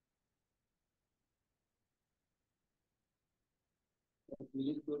 Will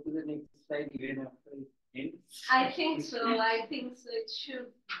it go to the next slide even after it ends? I think so. I think so. It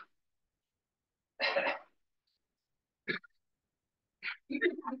should.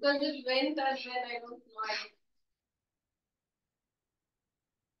 Because it went and then I don't know.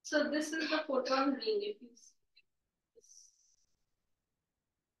 So this is the photon ring. If you see this.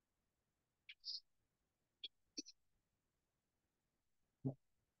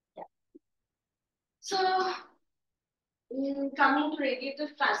 Yeah. So coming to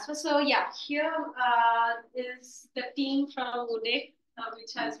radiative transfer. So yeah, here is the team from UDEC,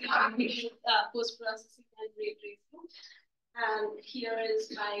 which has been doing post-processing and ray tracing. And here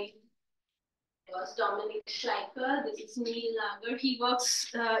is my boss, Dominic Schleicher. This is Neil Nagar. He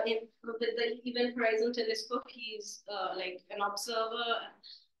works with the Event Horizon Telescope. He's like an observer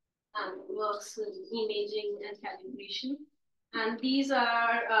and works in imaging and calibration. And these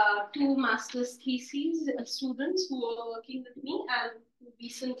are two master's theses students who are working with me and who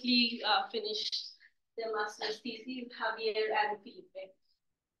recently finished their master's thesis, Javier and Felipe.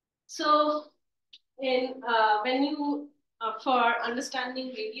 So when you, for understanding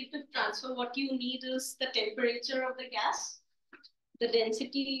radiative transfer, what you need is the temperature of the gas, the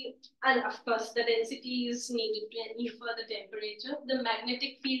density, and of course, the density is needed to infer the temperature, the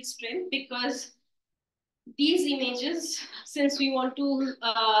magnetic field strength, because these images, since we want to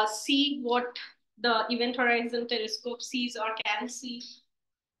see what the Event Horizon Telescope sees or can see,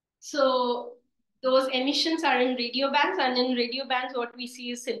 so those emissions are in radio bands, and in radio bands, what we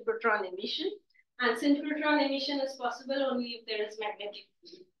see is synchrotron emission. And synchrotron emission is possible only if there is magnetic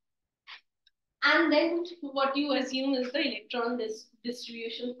field. And then what you assume is the electron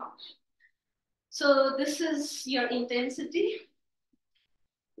distribution function. So this is your intensity,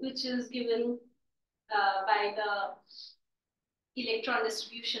 which is given by the electron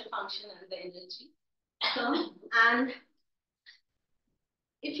distribution function and the energy term. And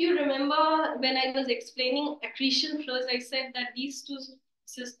if you remember when I was explaining accretion flows, I said that these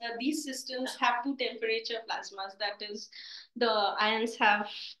systems have two temperature plasmas. That is, the ions are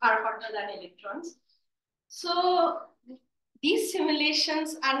hotter than electrons. So these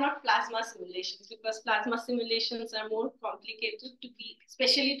simulations are not plasma simulations because plasma simulations are more complicated to be,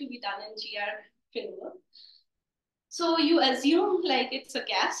 especially to be done in GR framework. So you assume like it's a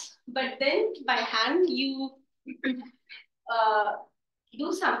gas, but then by hand you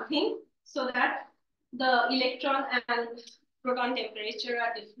do something so that the electron and proton temperature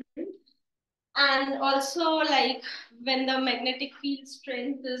are different. And also, like when the magnetic field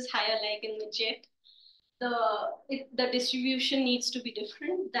strength is higher, like in the jet, the distribution needs to be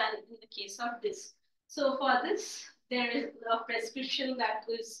different than in the case of this. So for this, there is a prescription that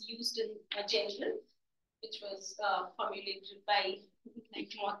is used in general, which was formulated by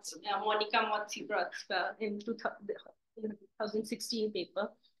like Monica Motzi-Brodsky in 2016 paper.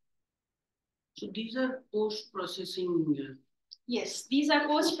 So these are post-processing. Yes, these are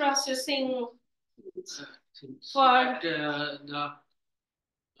post-processing for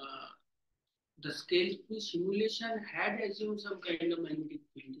the scale-free simulation had assumed some kind of magnetic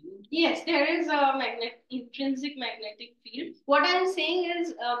field. Yes, there is a intrinsic magnetic field. What I'm saying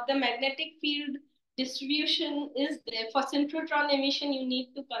is the magnetic field distribution is there. For synchrotron emission, you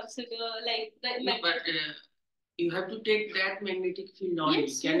need to consider like the you have to take that magnetic field only.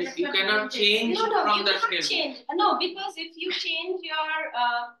 Yes, you cannot change from the scale. Change. No, because if you change your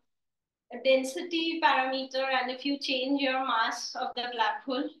density parameter and if you change your mass of the black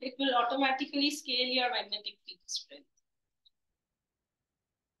hole, it will automatically scale your magnetic field strength.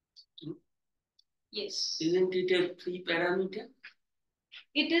 Yes. Isn't it a free parameter?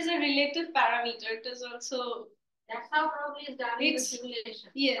 It is a relative parameter. It is also. That's how probably is done in the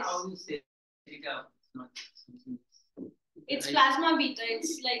simulation. Yes. How you set it up? It's plasma beta.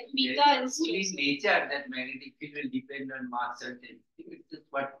 It's like beta is only nature that magnetic field will depend on mass certain. It's just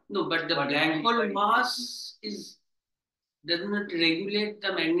what. No, but the black hole mass is does not regulate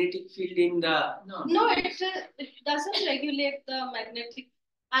the magnetic field in the. No, it doesn't regulate the magnetic.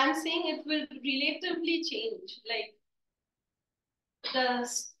 I'm saying it will relatively change. Like the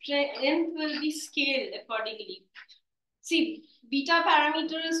strength will be scaled accordingly. See, beta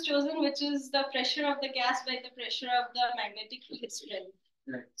parameter is chosen, which is the pressure of the gas by the pressure of the magnetic field strength.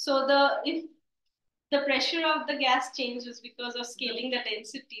 Right. So if the pressure of the gas changes because of scaling the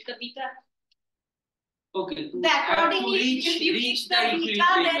density, the beta. Okay. That accordingly, reach, if you reach the the beta,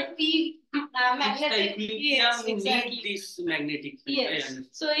 then P magnetic. Yes, you exactly. need this magnetic field. Yes.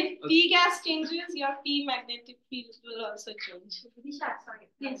 So if P gas changes, your P magnetic field will also change. Sorry.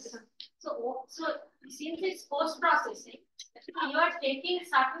 Yes. So since it's post-processing, you are taking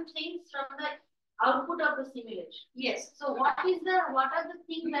certain things from the output of the simulation. Yes. So what are the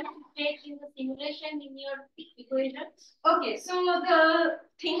things that you take in the simulation in your equations? Okay. So the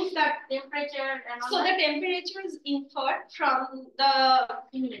things that Temperature and all so that? the temperature is inferred from the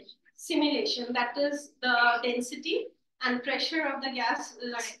Simulation. Simulation. That is the density and pressure of the gas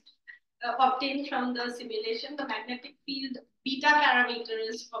is obtained from the simulation. The magnetic field beta parameter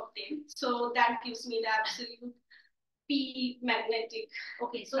is obtained. So that gives me the absolute P magnetic.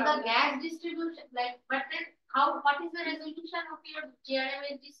 Okay, so the gas distribution, but then what is the resolution of your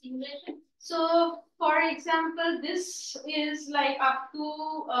GRMSD simulation? So, for example, this is like up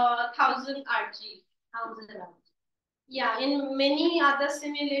to 1000 RG. 1000 RG. Yeah, in many other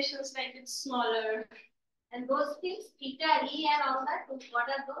simulations, like it's smaller. And those things, theta, E, and all that, what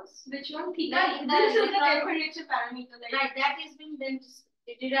are those? Which one? Theta, Like this is the temperature parameter. Like right, that is being then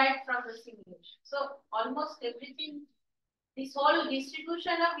derived from the simulation. So almost everything, this whole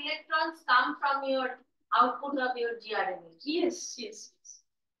distribution of electrons come from your output of your GRMH. Yes, yes, yes.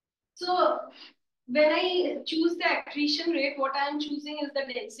 So when I choose the accretion rate, what I am choosing is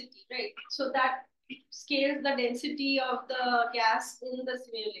the density, right? So that scales the density of the gas in the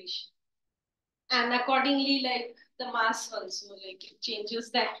simulation. And accordingly, like the mass also, like it changes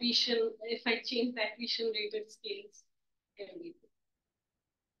the accretion. If I change the accretion rate, it scales everything.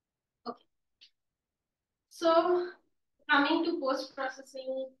 Okay. So coming to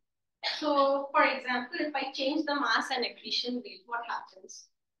post-processing, so for example, if I change the mass and accretion rate, what happens?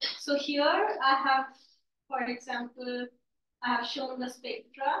 So here I have, for example, I have shown the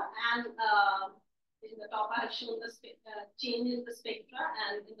spectra, and in the top I have shown the change in the spectra,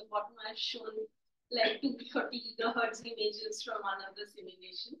 and in the bottom I have shown like 230 gigahertz images from one of the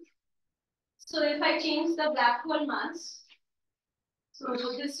simulations. So if I change the black hole mass, so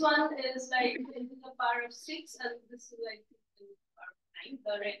this one is like 10 to the power of 6, and this is like 10 to the power of 9,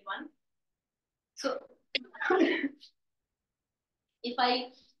 the red one. So if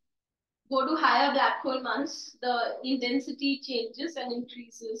I go to higher black hole mass, the intensity changes and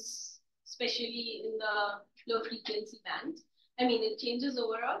increases, especially in the low frequency band. I mean, it changes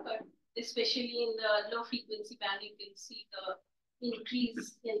overall, but especially in the low frequency band, you can see the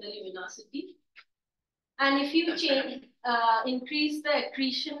increase in the luminosity. And if you change, increase the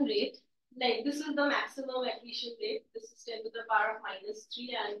accretion rate, like this is the maximum accretion rate, this is 10 to the power of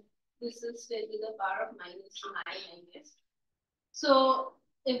 -3, and this is 10 to the power of -9, I guess. So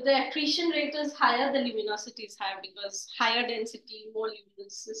if the accretion rate is higher, the luminosity is higher because higher density, more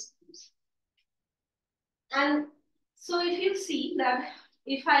luminous systems. And so if you see that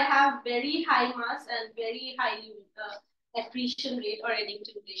if I have very high mass and very high accretion rate or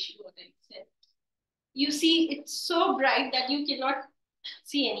Eddington ratio, what I said, you see it's so bright that you cannot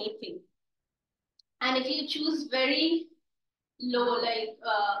see anything. And if you choose very low, like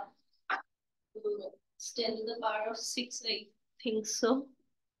 10 to the power of 6, I think so.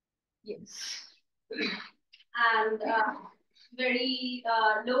 Yes. And very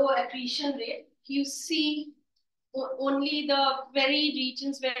low accretion rate, you see only the very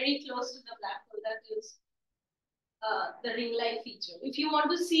regions very close to the black hole, that is the ring light feature. If you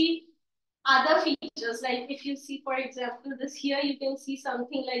want to see other features, like if you see, for example, this here, you can see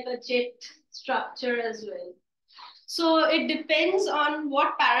something like a jet structure as well. So it depends on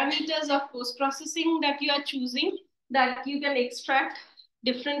what parameters of post-processing that you are choosing, that you can extract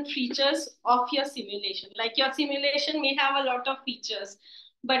different features of your simulation. Like your simulation may have a lot of features,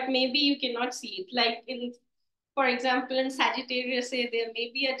 but maybe you cannot see it. Like in, for example, in Sagittarius, say there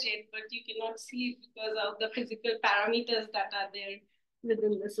may be a jet, but you cannot see it because of the physical parameters that are there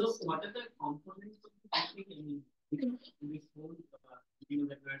within the system. So what are the components of the technique in this whole video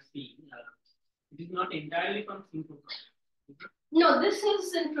that we are seeing? It is not entirely from synchrotron. No, this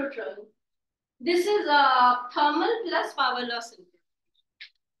is synchrotron. This is thermal plus power loss synchrotron.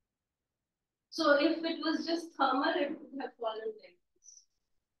 So if it was just thermal, it would have fallen like this.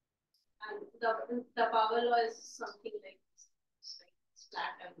 And the power law is something like this. It's like it's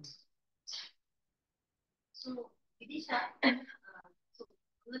flat out. So, Vidisha, so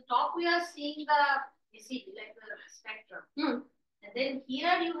on the top we are seeing the like the spectrum. And then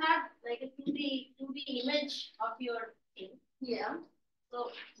here you have like a 2D image of your thing. Yeah.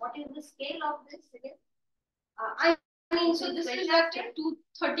 So what is the scale of this again? I mean, so this is at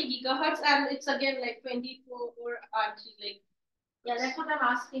 230 gigahertz, and it's again like 24 RG, like Yeah, that's what I'm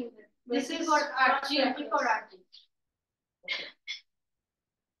asking. This is what RG for RG.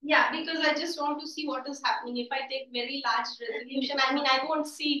 Yeah, because I just want to see what is happening. If I take very large resolution, I mean, I won't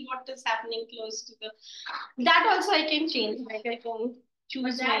see what is happening close to the. That also I can change. Like I can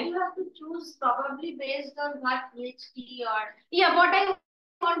choose. But that you have to choose probably based on what HT or. Yeah, what I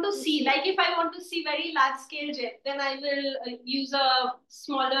want to see. Like if I want to see very large scale jet, then I will use a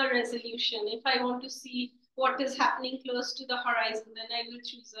smaller resolution. If I want to see what is happening close to the horizon, then I will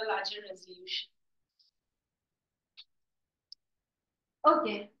choose a larger resolution.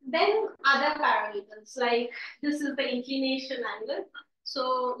 Okay, then other parameters, like this is the inclination angle.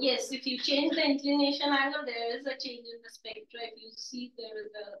 So yes, if you change the inclination angle, there is a change in the spectra. If you see there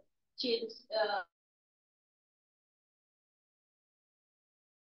is a change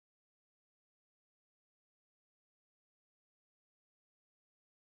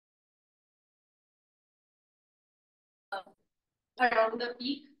around the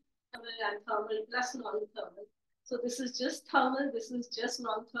peak, thermal and thermal plus non-thermal. So this is just thermal, this is just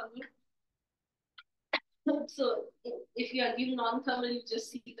non-thermal. So if you assume non-thermal, you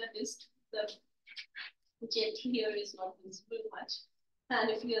just see the disk. The jet here is not visible much. And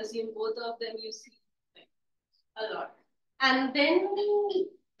if you assume both of them, you see like, a lot. And then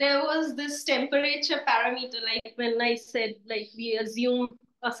there was this temperature parameter, like when I said, like we assume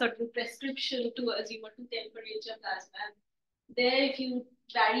a certain prescription to assume a 2 temperature plasma. And there, if you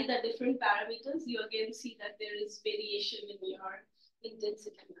vary the different parameters, you again see that there is variation in your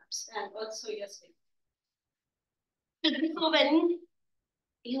intensity maps and also your spectrum. So when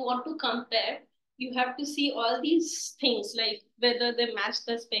you want to compare, you have to see all these things, like whether they match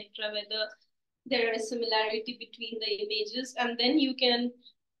the spectra, whether there is similarity between the images, and then you can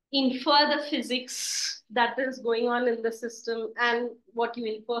infer the physics that is going on in the system and what you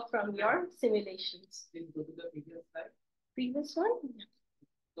infer from your simulations. Please go to the previous slide. Previous one?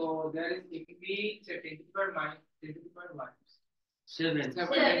 So there is typically 10 to the power minus 10 to the power minus 7.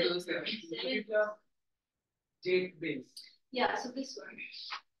 7. Jet base. Yeah, so this one.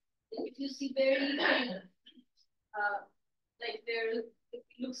 If you see very faint, like there, it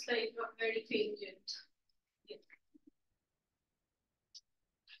looks like a very faint jet. Yeah.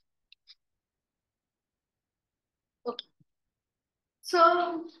 Okay.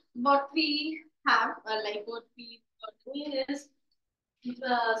 So what we have, like what we are doing is,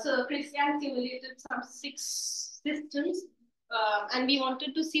 so Christian simulated some 6 systems, and we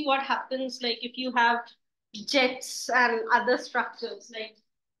wanted to see what happens like if you have jets and other structures, like,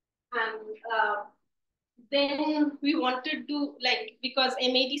 and then we wanted to, like, because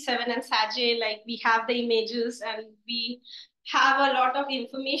M87 and SAGE, like we have the images and we have a lot of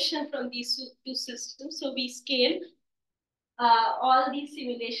information from these 2 systems, so we scale all these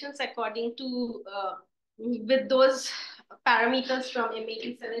simulations according to with those parameters from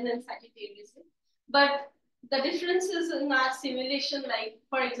M87 and Sagittarius. But the differences in our simulation, like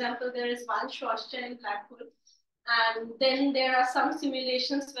for example, there is one Schwarzschild black hole, and then there are some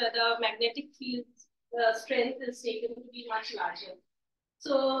simulations where the magnetic field strength is taken to be much larger.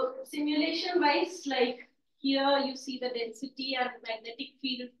 So simulation-wise, like here you see the density and magnetic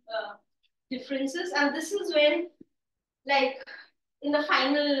field differences, and this is when, like, in the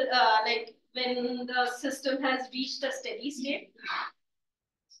final, like when the system has reached a steady state.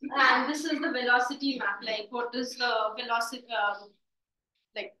 And this is the velocity map, like what is the velocity,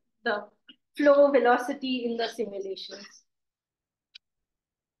 like the flow velocity in the simulations.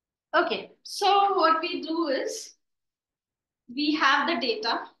 Okay, so what we do is, we have the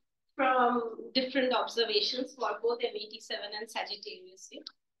data from different observations for both M87 and Sagittarius.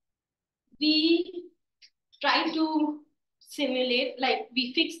 We try to simulate, like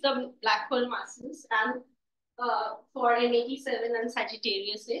we fix the black hole masses and for M87 and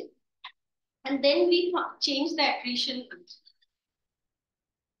Sagittarius A, and then we change the accretion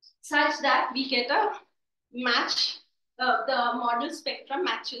such that we get a match. The model spectrum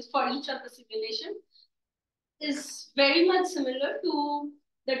matches for each of the simulation is very much similar to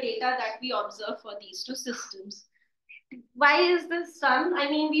the data that we observe for these 2 systems. Why is this done? I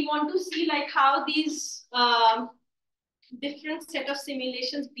mean, we want to see like how these different set of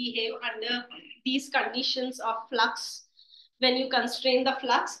simulations behave under these conditions of flux when you constrain the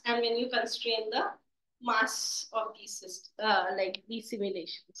flux and when you constrain the mass of these systems, like these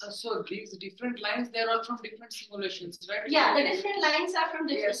simulations. So these different lines, they're all from different simulations, right? Yeah, the different lines are from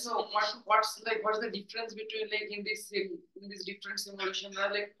different. Yeah. So what's the difference between like in this different simulation?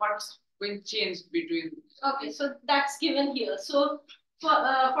 Like what's going change between? Okay, so that's given here. So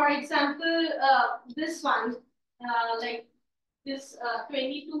for example, this one, like this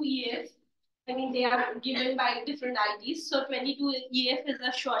 22 EF, I mean, they are given by different IDs. So 22 EF is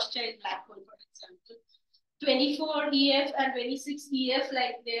a Schwarzschild black hole, for example. 24 EF and 26 EF,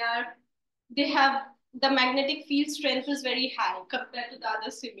 like they have the magnetic field strength is very high compared to the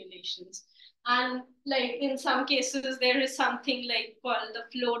other simulations. And like in some cases, there is something like called the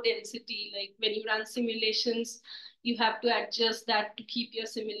flow density. Like when you run simulations, you have to adjust that to keep your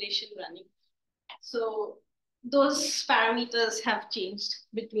simulation running. So those parameters have changed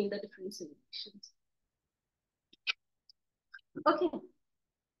between the different simulations. Okay.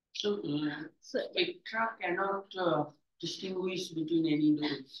 So, spectra cannot distinguish between any of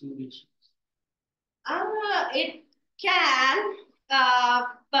those simulations. It can,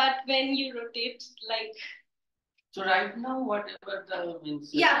 but when you rotate, like. So right now, whatever the means.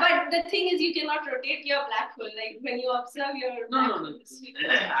 Yeah, but the thing is, you cannot rotate your black hole. Like when you observe your black hole.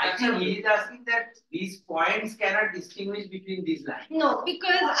 I think he is asking that these points cannot distinguish between these lines. No,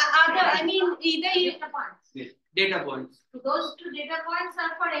 because I mean, either you. Data points. Data points. Those two data points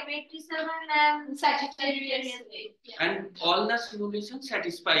are for M87 and Sagittarius. And all the simulations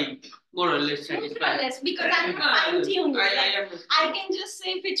satisfy, more or less satisfy. More or less, because I'm fine-tuning. I can just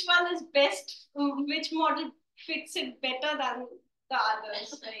say which one is best, which model fits it better than the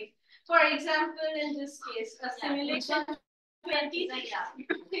others. Like, for example, in this case, a simulation 20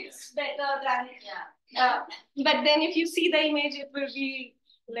 fits better than. But then if you see the image, it will be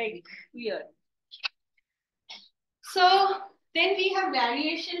like weird. So then we have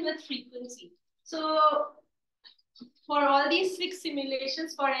variation with frequency. So for all these 6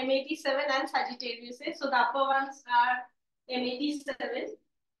 simulations for M87 and Sagittarius A, so the upper ones are M87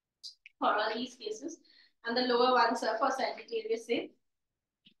 for all these cases, and the lower ones are for Sagittarius A.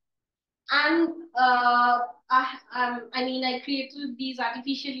 And I mean, I created these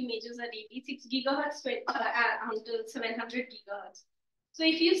artificial images at 86 gigahertz until 700 gigahertz. So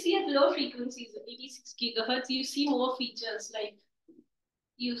if you see at low frequencies, 86 gigahertz, you see more features like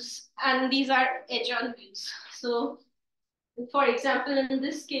and these are edge-on views. So for example, in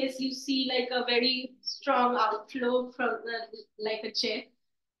this case, you see like a very strong outflow from like a jet.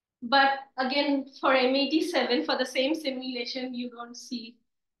 But again, for M87, for the same simulation, you don't see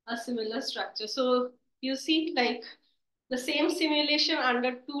a similar structure. So you see like the same simulation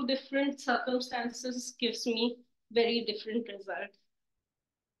under 2 different circumstances gives me very different result.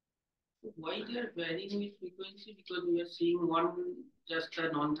 Why they are varying with frequency? Because we are seeing one just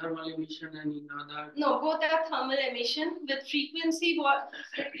a non-thermal emission and in other. No, both are thermal emission. With frequency, what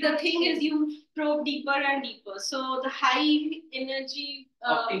the thing is, you probe deeper and deeper. So the high energy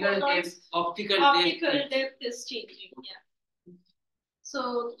optical depth is changing. Yeah.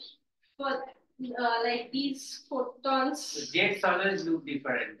 So for like these photons, the jets always look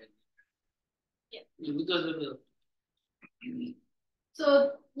different. Yeah. Because of the.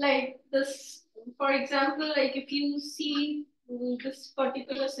 So like this, for example, like if you see this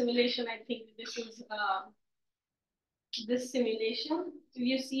particular simulation, I think this is this simulation. If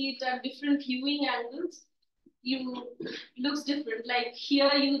you see it at different viewing angles, looks different. Like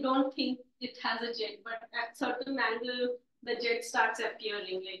here, you don't think it has a jet, but at certain angle, the jet starts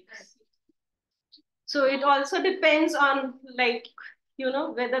appearing like this. So it also depends on like, you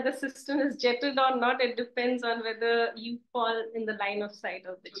know, whether the system is jetted or not. It depends on whether you fall in the line of sight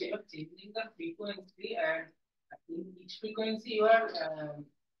of the jet. You are changing the frequency, and in each frequency you are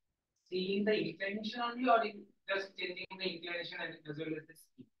seeing the inclination only, or just changing the inclination as well as the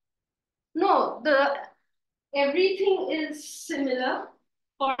speed? No, everything is similar.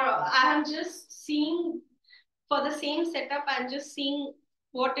 I'm just seeing for the same setup. I'm just seeing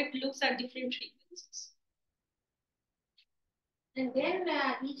what it looks at different frequencies. And then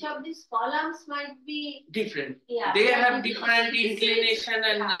each of these columns might be different. Yeah, they have different inclination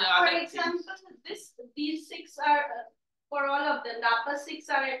and For other example, things. these 6 are for all of them. The upper 6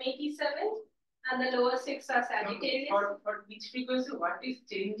 are M87 and the lower 6 are Sagittarius. For each frequency, what is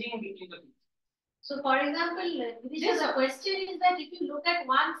changing between the two? So, for example, the question is that if you look at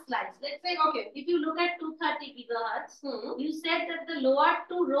one slice, let's say, okay, if you look at 230 gigahertz, you said that the lower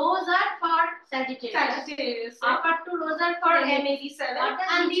 2 rows are for Sagittarius. Upper 2 rows are for M87.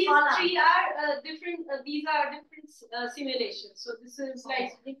 And these 3 are different. These are different simulations. So this is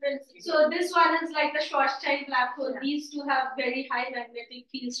like different. So this one is like the Schwarzschild black hole. Yeah. These 2 have very high magnetic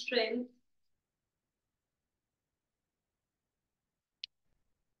field strength.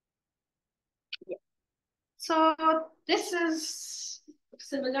 So this is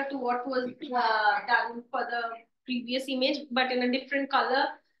similar to what was done for the previous image, but in a different color,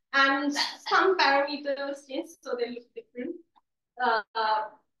 and some parameters change, so they look different.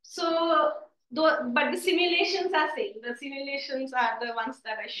 But the simulations are same. The simulations are the ones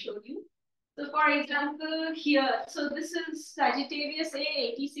that I showed you. So for example, here, so this is Sagittarius A,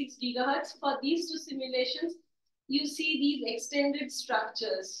 86 gigahertz. For these two simulations, you see these extended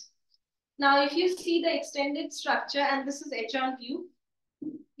structures. Now, if you see the extended structure, and this is AGN view,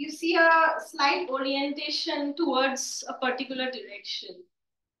 you see a slight orientation towards a particular direction.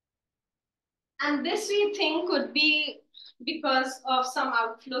 And this we think could be because of some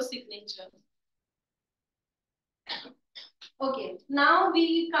outflow signature. Okay, now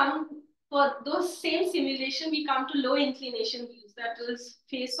we come for those same simulation, we come to low inclination views, that is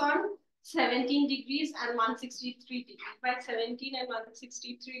face on 17 degrees and 163 degrees. By 17 and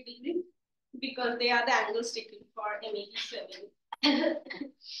 163 degrees, because they are the angles taken for M87.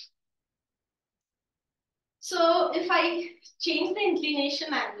 So if I change the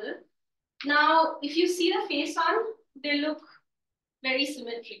inclination angle, now if you see the face on, they look very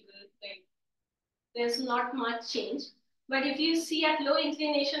symmetrical. Like there's not much change. But if you see at low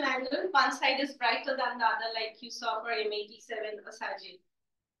inclination angle, one side is brighter than the other, like you saw for M87 or Sagittarius.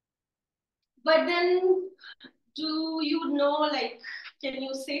 But then, do you know, like, can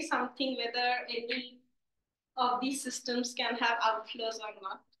you say something whether any of these systems can have outflows or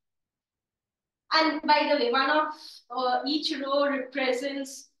not? And by the way, one of each row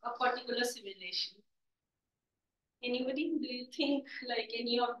represents a particular simulation. Anybody? Do you think like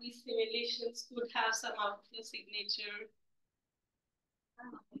any of these simulations could have some outflow signature?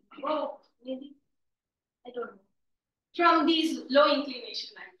 Oh, maybe. I don't know. From these low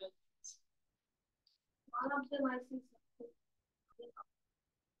inclination angles. One of them I see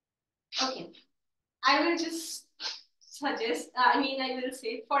something. Okay. I will just suggest, I will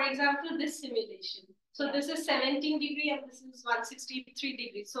say, for example, this simulation. So this is 17 degree and this is 163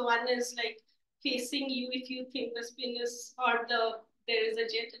 degrees. So one is like facing you if you think the spin is, or there is a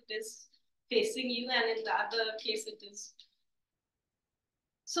jet, it is facing you, and in the other case it is.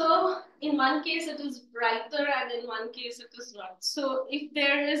 So in one case it is brighter and in one case it is not. So if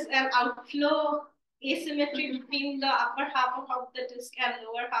there is an outflow asymmetry between the upper half of the disk and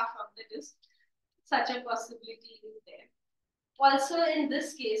lower half of the disk, such a possibility is there. Also in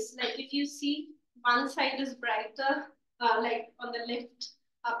this case, like if you see one side is brighter, like on the left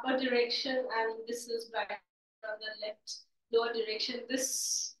upper direction, and this is brighter on the left lower direction,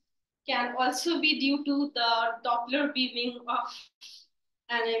 this can also be due to the Doppler beaming of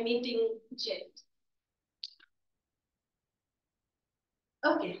an emitting jet.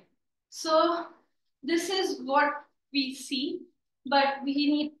 Okay, so this is what we see, but we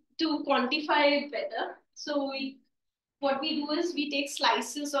need to quantify it better. So what we do is we take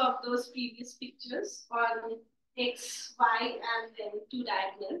slices of those previous pictures on X, Y, and then two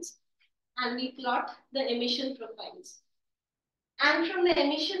diagonals, and we plot the emission profiles. And from the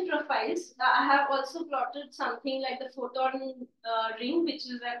emission profiles, I have also plotted something like the photon ring, which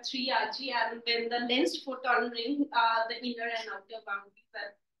is at 3 Rg, and then the lensed photon ring, the inner and outer boundaries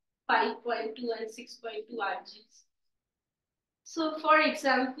at 5.2 and 6.2 Rgs. So for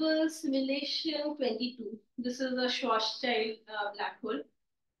example, simulation 22, this is a Schwarzschild black hole.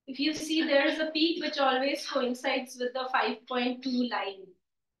 If you see, there is a peak which always coincides with the 5.2 line.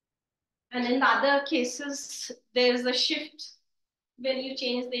 And in the other cases, there is a shift when you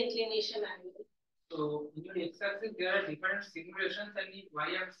change the inclination angle. So in your x-axis, there are different simulations, and in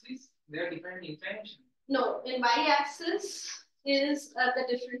y-axis, there are different inclinations. No, in y-axis is the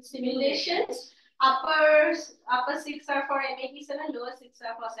different simulations. Upper 6 are for M87, lower 6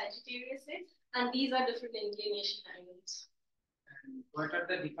 are for Sagittarius A, and these are different inclination angles. And what are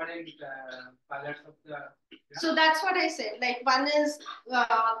the different colors of the? So that's what I said. Like one is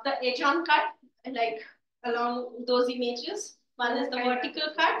the edge-on cut, like along those images. One is the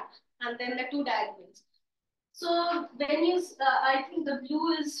vertical cut, and then the two diagonals. So when you, I think the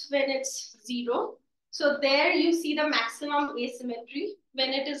blue is when it's 0. So there you see the maximum asymmetry. When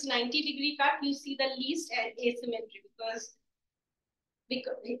it is 90-degree cut, you see the least asymmetry because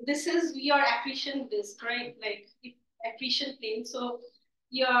this is your accretion disk, right? Like accretion plane. So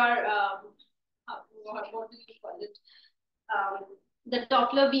your what do you call it? The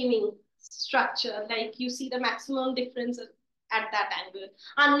Doppler beaming structure, like you see the maximum difference at that angle,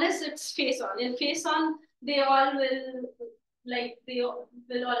 unless it's face on. In face on, they all will, like, they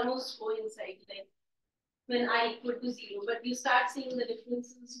will almost coincide, like when I equal to 0, but you start seeing the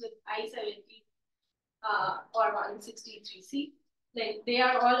differences with I-70 or 163. See, like they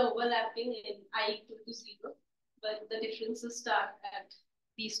are all overlapping in I equal to 0, but the differences start at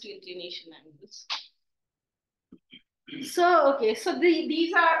these two inclination angles. So, okay, so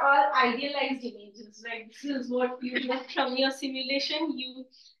these are all idealized images, right? This is what you get from your simulation. You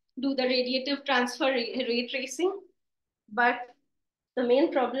do the radiative transfer ray tracing, but The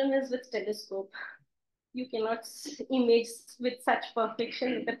main problem is with telescope. You cannot image with such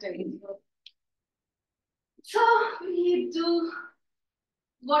perfection with a telescope. So we do,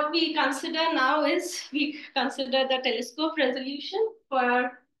 what we consider now is we consider the telescope resolution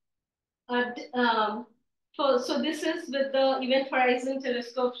for, so this is with the Event Horizon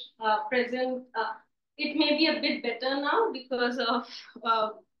Telescope present. It may be a bit better now because of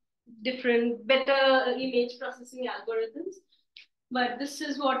different better image processing algorithms. But this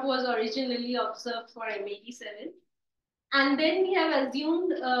is what was originally observed for M87. And then we have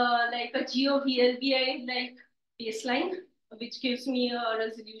assumed like a GeoVLBI like baseline, which gives me a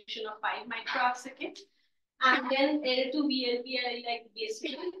resolution of 5 microarcsecond. And then L2 VLBI like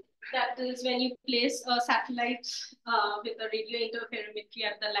baseline. That is when you place a satellite with a radio interferometry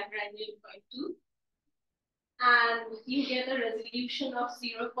at the Lagrangian point 2. And you get a resolution of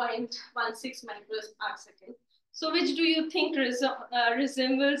 0.16 microarcsecond. So which do you think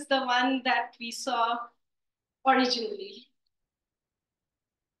resembles the one that we saw originally?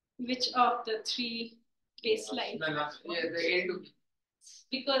 Which of the three baselines? Yeah, the end.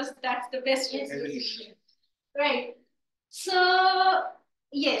 Because that's the best resolution. Right. So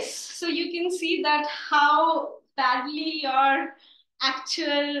yes, so you can see that how badly your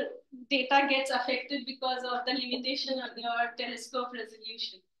actual data gets affected because of the limitation on your telescope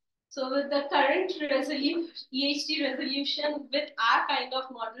resolution. So with the current EHT resolution with our kind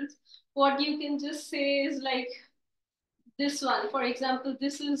of models, what you can just say is like this one, for example,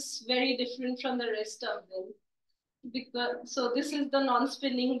 this is very different from the rest of them. Because, so this is the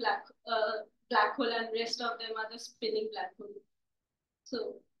non-spinning black hole and rest of them are the spinning black hole.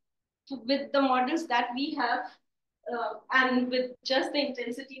 So with the models that we have and with just the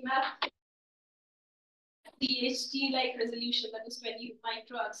intensity map, the HT like resolution, that is 20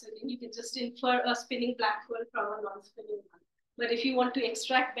 microarcsecond, you can just infer a spinning black hole from a non-spinning one. But if you want to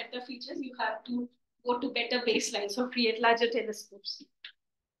extract better features, you have to go to better baselines or create larger telescopes.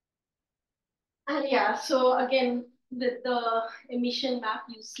 And yeah, so again, with the emission map,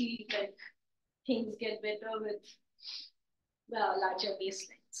 you see like things get better with the larger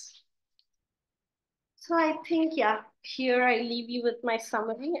baselines. So I think, yeah, here I leave you with my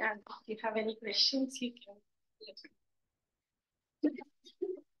summary, and if you have any questions, you can let me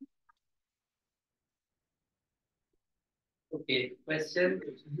know. Okay, question.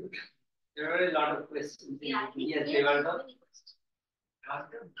 There are a lot of questions. Yeah, yes, they were the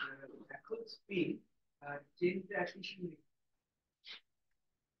black hole spin change the accretion rate.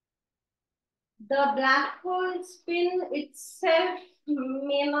 The black hole spin itself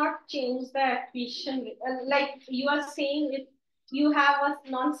may not change the accretion rate. Like you are saying, if you have a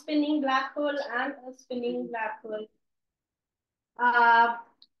non-spinning black hole and a spinning black hole,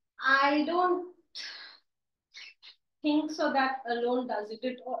 I don't think so that alone does it.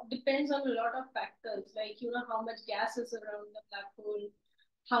 It depends on a lot of factors, like, you know, how much gas is around the black hole,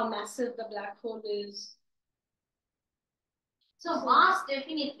 how massive the black hole is. So mass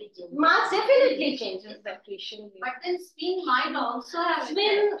definitely changes. Mass definitely changes the accretion rate. But then spin might also have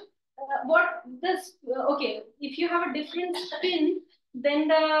spin. What this? Okay, if you have a different spin, then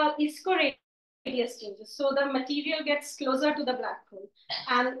the ISCO radius changes. So the material gets closer to the black hole,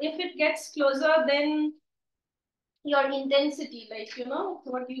 and if it gets closer, then your intensity, like, you know,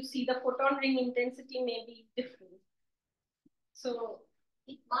 what you see, the photon ring intensity may be different. So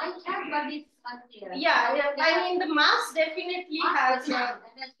it might have, but it's unclear. Yeah, I mean, the mass definitely has that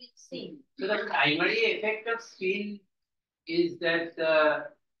has been seen. So the primary effect of spin is that the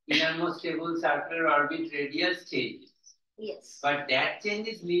innermost stable circular orbit radius changes. Yes. But that change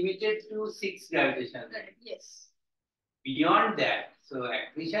is limited to 6 gravitational rate. Yes. Beyond that, so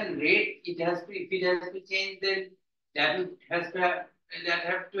accretion rate, it has to, if it has to change, then that has to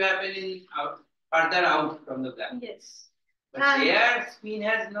happen in further out from the black. Yes. But there, spin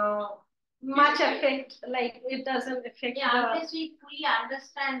has no much effect, like it doesn't affect. Yeah, unless we fully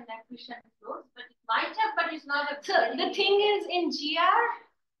understand accretion flows, but it might have, but it's not a. So the thing is, in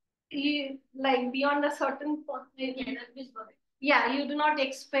GR, you like beyond a certain point. Yeah, you do not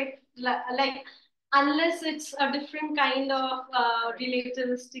expect like unless it's a different kind of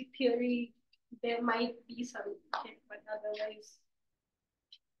relativistic theory, there might be some effect, but otherwise.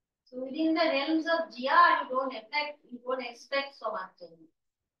 So within the realms of GR, you don't expect so much change.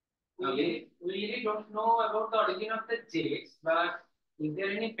 We really don't know about the origin of the jets, but is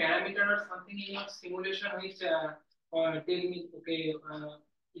there any parameter or something in your simulation which tell me, okay,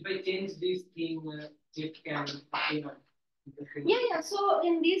 if I change this thing, jet can appear? Yeah. So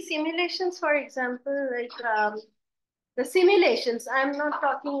in these simulations, for example, like the simulations, I'm not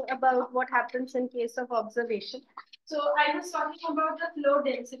talking about what happens in case of observation. So I was talking about the flow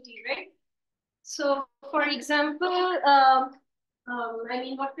density, right? So for example, I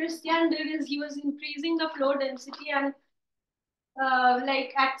mean, what Christian did is he was increasing the flow density and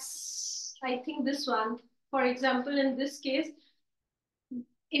like at, I think this one, for example, in this case,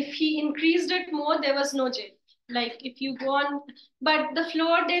 if he increased it more, there was no jet. Like if you go on, but the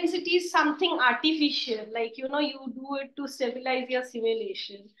flow density is something artificial, like, you know, you do it to stabilize your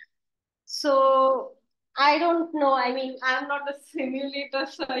simulation. So I don't know. I mean, I'm not a simulator,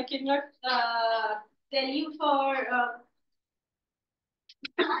 so I cannot tell you for.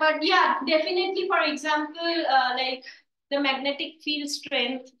 But yeah, definitely. For example, like the magnetic field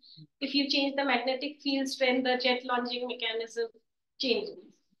strength. If you change the magnetic field strength, the jet launching mechanism changes.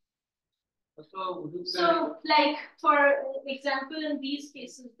 So, like for example, in these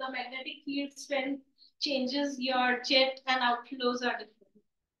cases, the magnetic field strength changes, your jet and outflows are different.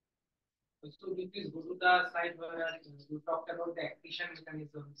 So we please go to the slide where you talked about the accretion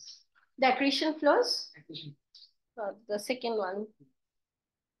mechanisms. The accretion flows? Accretion. The second one.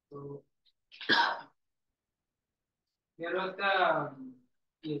 So there was the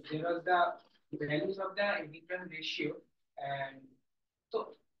yes, there was the values of the different ratio, and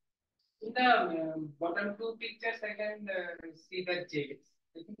so in the bottom two pictures I can see the jets.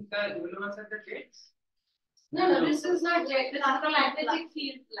 I think the yellow ones are the jets. No, this is not jet. This is the magnetic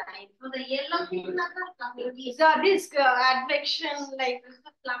field line. So the yellow thing is the So this advection, like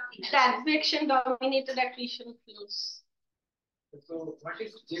the advection dominated accretion flows. So what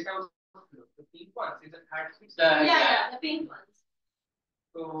is jet outflow? The pink ones is the third picture. Yeah, the pink ones.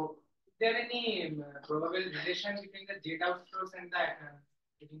 So is there any probable relation between the jet outflows and the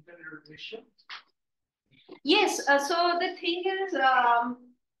Eddington ratio? Yes. So the thing is,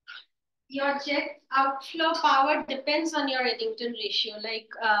 your jet outflow power depends on your Eddington ratio, like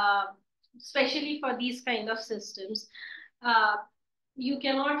especially for these kind of systems. You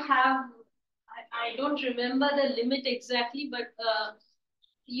cannot have, I don't remember the limit exactly, but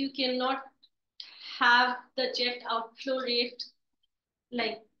you cannot have the jet outflow rate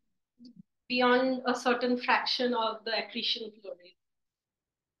like beyond a certain fraction of the accretion flow rate.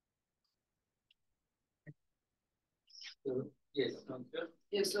 Yes.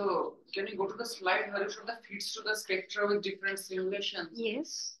 Yeah, so can you go to the slide where you show the feeds to the spectra with different simulations?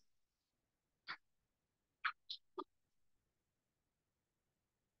 Yes.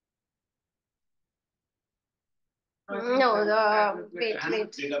 No, wait.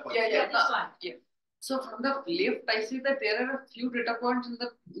 Yeah. Yeah. So from the left, I see that there are a few data points in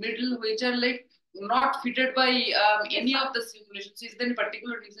the middle which are like not fitted by any of the simulations. Is there any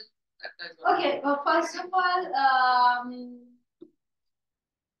particular reason? Okay. Well, first of all,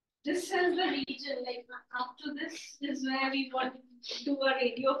 this is the region. Like up to this is where we want to do a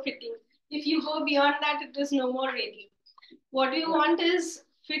radio fitting. If you go beyond that, it is no more radio. What we want is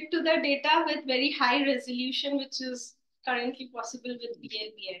fit to the data with very high resolution, which is currently possible with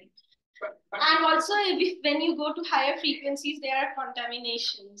VLBI. And also, when you go to higher frequencies, there are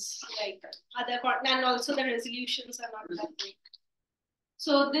contaminations, like and also the resolutions are not that great.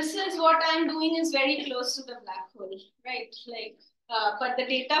 So this is what I'm doing is very close to the black hole, right? Like, but the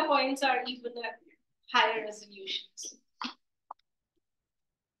data points are even at higher resolutions.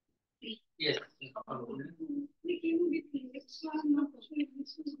 Yes.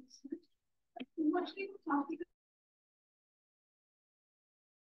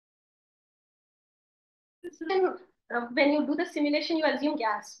 When you do the simulation, you assume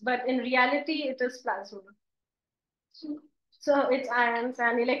gas, but in reality, it is plasma. So it's ions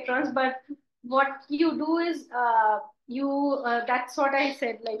and electrons, but what you do is that's what I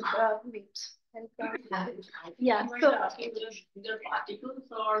said, like wait. Yeah, so Either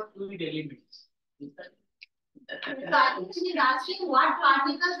particles or fluid elements. So I think she's asking what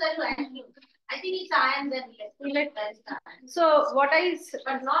particles are you asking? I think it's ions and electrons. So what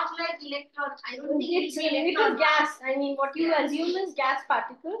But not like electrons. I don't think it is gas. I mean, what you assume is gas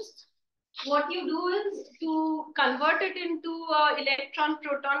particles. What you do is to convert it into electron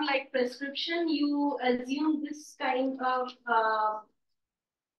proton like prescription. You assume this kind of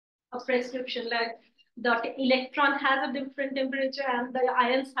a prescription, like the electron has a different temperature and the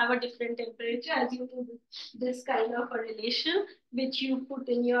ions have a different temperature, assuming this kind of a relation, which you put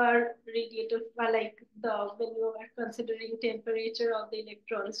in your radiative, like when you are considering temperature of the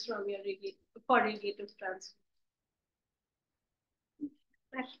electrons from your for radiative transfer.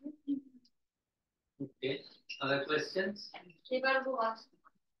 Okay. Other questions? This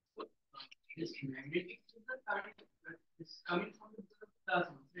Magnetic current is coming from the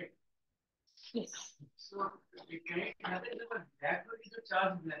plasma, right? Yes. So it can happen that a black hole is a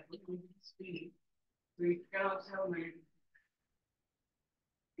charged black hole with spinning. So So it can also have negative.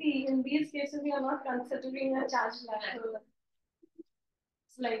 See, in these cases, we are not considering a charged black hole.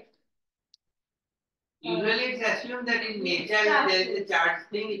 It's like usually it's assumed that in nature, if there is a charged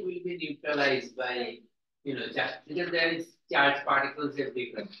thing, it will be neutralized by, charge, because there is charged particles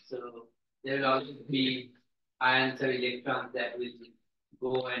everywhere. So there will always be ions or electrons that will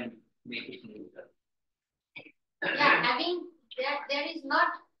go and make it neutral. Yeah, having there is not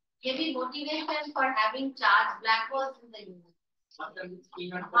heavy motivation for having charged black holes in the universe.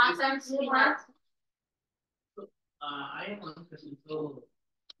 Mass and spin. I have one question. So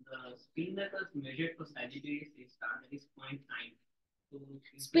the spin that was measured for Sagittarius A-star, that is 0.9. So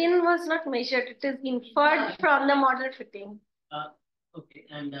spin was not measured; it is inferred from the model fitting. Okay,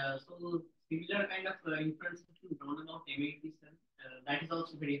 and so similar kind of inference has been drawn about M87. That is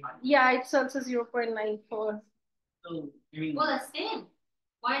also very high. Yeah, it's also 0.94. So I mean, Oh, the same.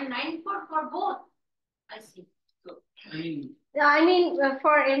 0.94 for both. I see. so I mean,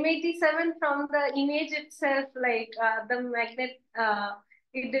 for M87 from the image itself, like the magnet,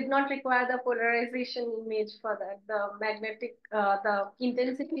 it did not require the polarization image for that. The magnetic, the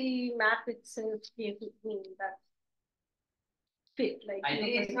intensity map itself gave me that fit. Like I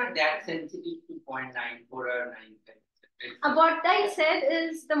think it's not that sensitive to 0.94 or 95. What I said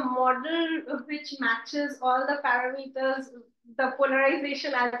is the model which matches all the parameters, the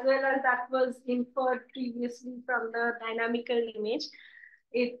polarization as well as that was inferred previously from the dynamical image.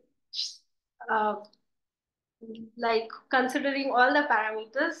 It like considering all the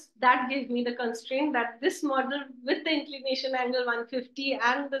parameters, that gave me the constraint that this model with the inclination angle 150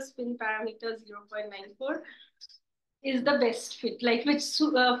 and the spin parameter 0.94 is the best fit, like which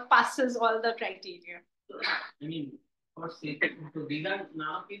passes all the criteria. I mean, for safer, so these are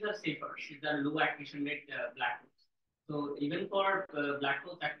none of these are safer. These are low accretion rate black holes. So even for black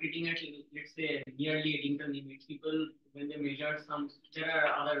holes accreting at, let's say, nearly Eddington limits, people when they measure some, there are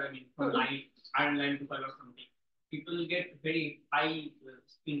other, I mean, from light, iron line to color something, people get very high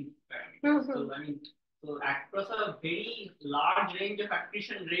spin parameters. So I mean, so across a very large range of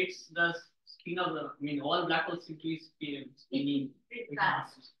accretion rates, the spin of the, I mean, all black holes seem to be spinning with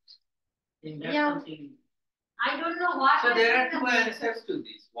mass. And that's something. I don't know what. So there are two answers to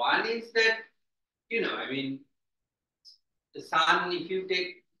this. One is that, I mean, the sun, if you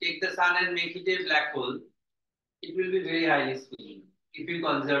take the sun and make it a black hole, it will be very highly spinning if you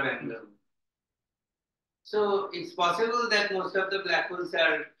conserve angular. So it's possible that most of the black holes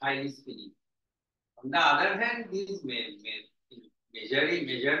are highly spinning. On the other hand, these measurements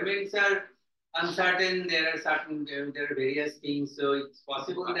are uncertain. There are various things. So it's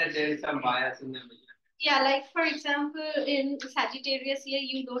possible that there is some bias in the measurement. Yeah, like for example, in Sagittarius here,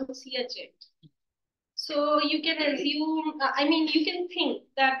 you don't see a jet. So you can assume, I mean, you can think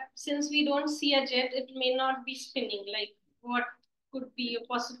that since we don't see a jet, it may not be spinning. Like what could be a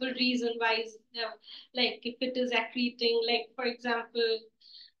possible reason why, like if it is accreting, like for example,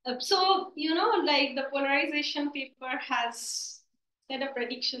 so, like the polarization paper has said a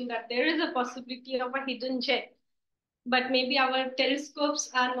prediction that there is a possibility of a hidden jet, but maybe our telescopes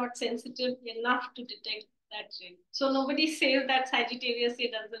are not sensitive enough to detect that jet. So nobody says that Sagittarius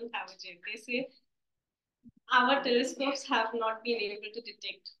A doesn't have a jet. They say our telescopes have not been able to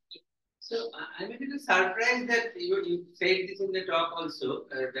detect it. So I'm a little surprised that you said this in the talk also,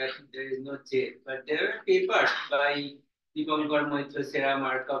 that there is no jet, but there are papers by Peeping, Sarah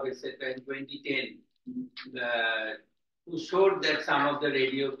Markov, etc. in 2010 who showed that some of the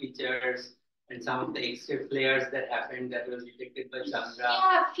radio features and some of the X-ray flares that happened that were detected by Chandra.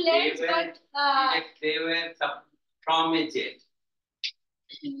 Yeah, flares, they were from a jet.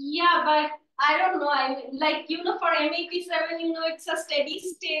 Yeah, but I don't know. I mean, like, for M87, it's a steady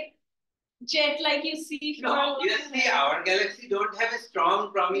state jet like you see for. No, obviously our galaxy don't have a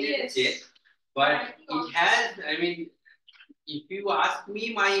strong prominent jet, but it has, I mean, if you ask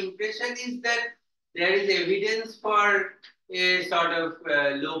me, my impression is that there is evidence for a sort of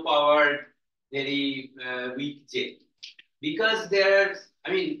low powered, very weak jet. Because there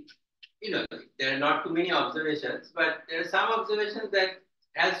are not too many observations, but there are some observations that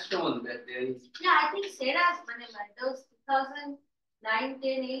has shown that there is. Yeah, I think Sarah's, those 2009, 10,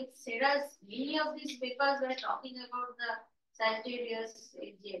 8, Sarah's, many of these papers were talking about the Sagittarius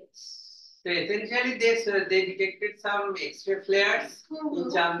jets. So essentially, they detected some X-ray flares in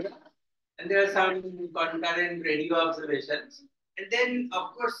Chandra, and there are some concurrent radio observations. And then,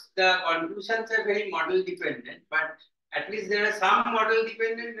 of course, the conclusions are very model dependent, but at least there are some model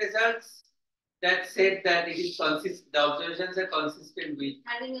dependent results that said that it is the observations are consistent with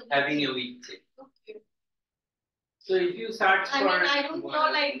having a weak jet. Okay. So if you search I for, mean, I don't know,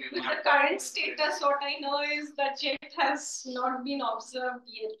 like with the current status, what I know is that jet has not been observed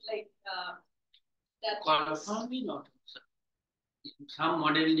yet, like that. Confirming not. Some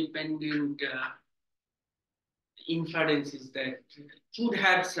model dependent inferences that should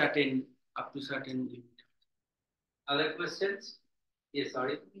have certain up to certain limit. Other questions? Yes,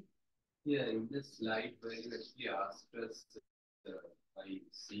 sorry. Yeah, in the slide where you actually asked us by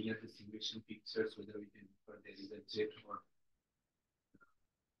seeing at the simulation pictures whether we can infer there is a jet or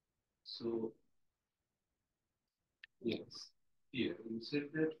so. Yes, here you said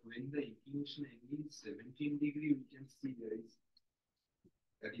that when the inclination angle is 17 degree, we can see there is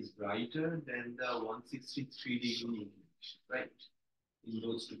that is brighter than the 163 degree inclination, right? In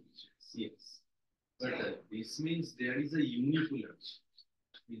those two pictures, yes. But this means there is a unipolar jet.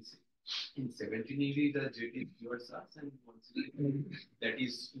 Means in 17 degree the jet is towards us and 163 that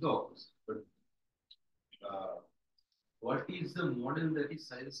is the opposite. But what is the model that is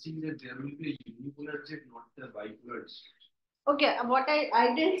suggesting that there will be a unipolar jet, not the bipolar jet? Okay, what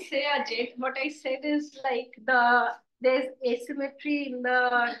I didn't say a jet. What I said is like there's asymmetry in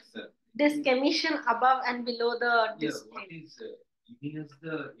the disk emission above and below the disk. Yeah, what is giving us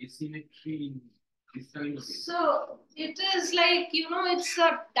the asymmetry in this kind of? So it is like, it's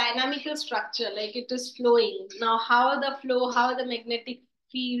a dynamical structure, like it is flowing. Now, how the magnetic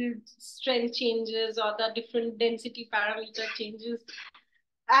field strength changes or the different density parameter changes.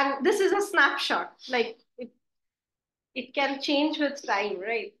 And this is a snapshot, like it can change with time,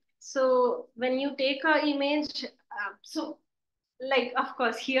 right? So when you take a image, like, of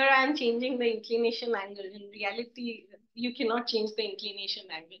course, here I am changing the inclination angle. In reality, you cannot change the inclination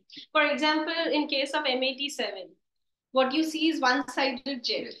angle. For example, in case of M87, what you see is one-sided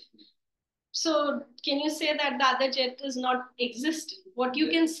jet. So can you say that the other jet is not existing? What you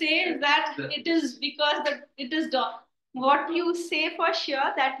can say is that it is because it is what you say for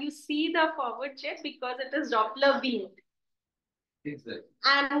sure that you see the forward jet because it is Doppler beamed. Exactly.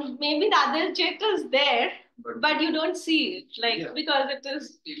 And maybe the other jet is there, but you don't see it, like because it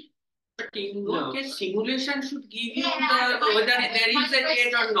is. But in no case, simulation should give you the whether there is a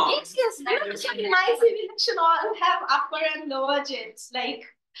jet or not. Yes. So in my simulation, all have upper and lower jets, like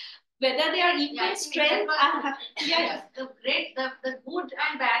whether they are equal strength. The good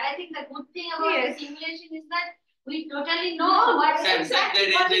and bad. I think the good thing about the simulation is that we totally know what's exactly.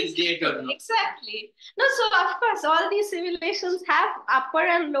 Exactly. No, so of course, all these simulations have upper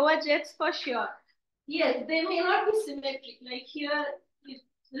and lower jets for sure. Yes, they may not be symmetric. Like here, it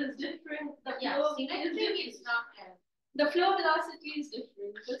is different. The flow is not there. The flow velocity is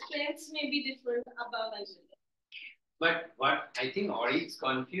different. The strengths may be different above and below. But what I think Ori's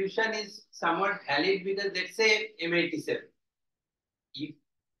confusion is somewhat valid because let's say M87. If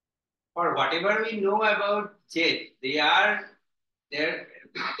for whatever we know about jet, they are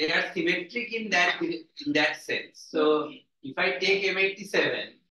symmetric in that sense. So if I take M87,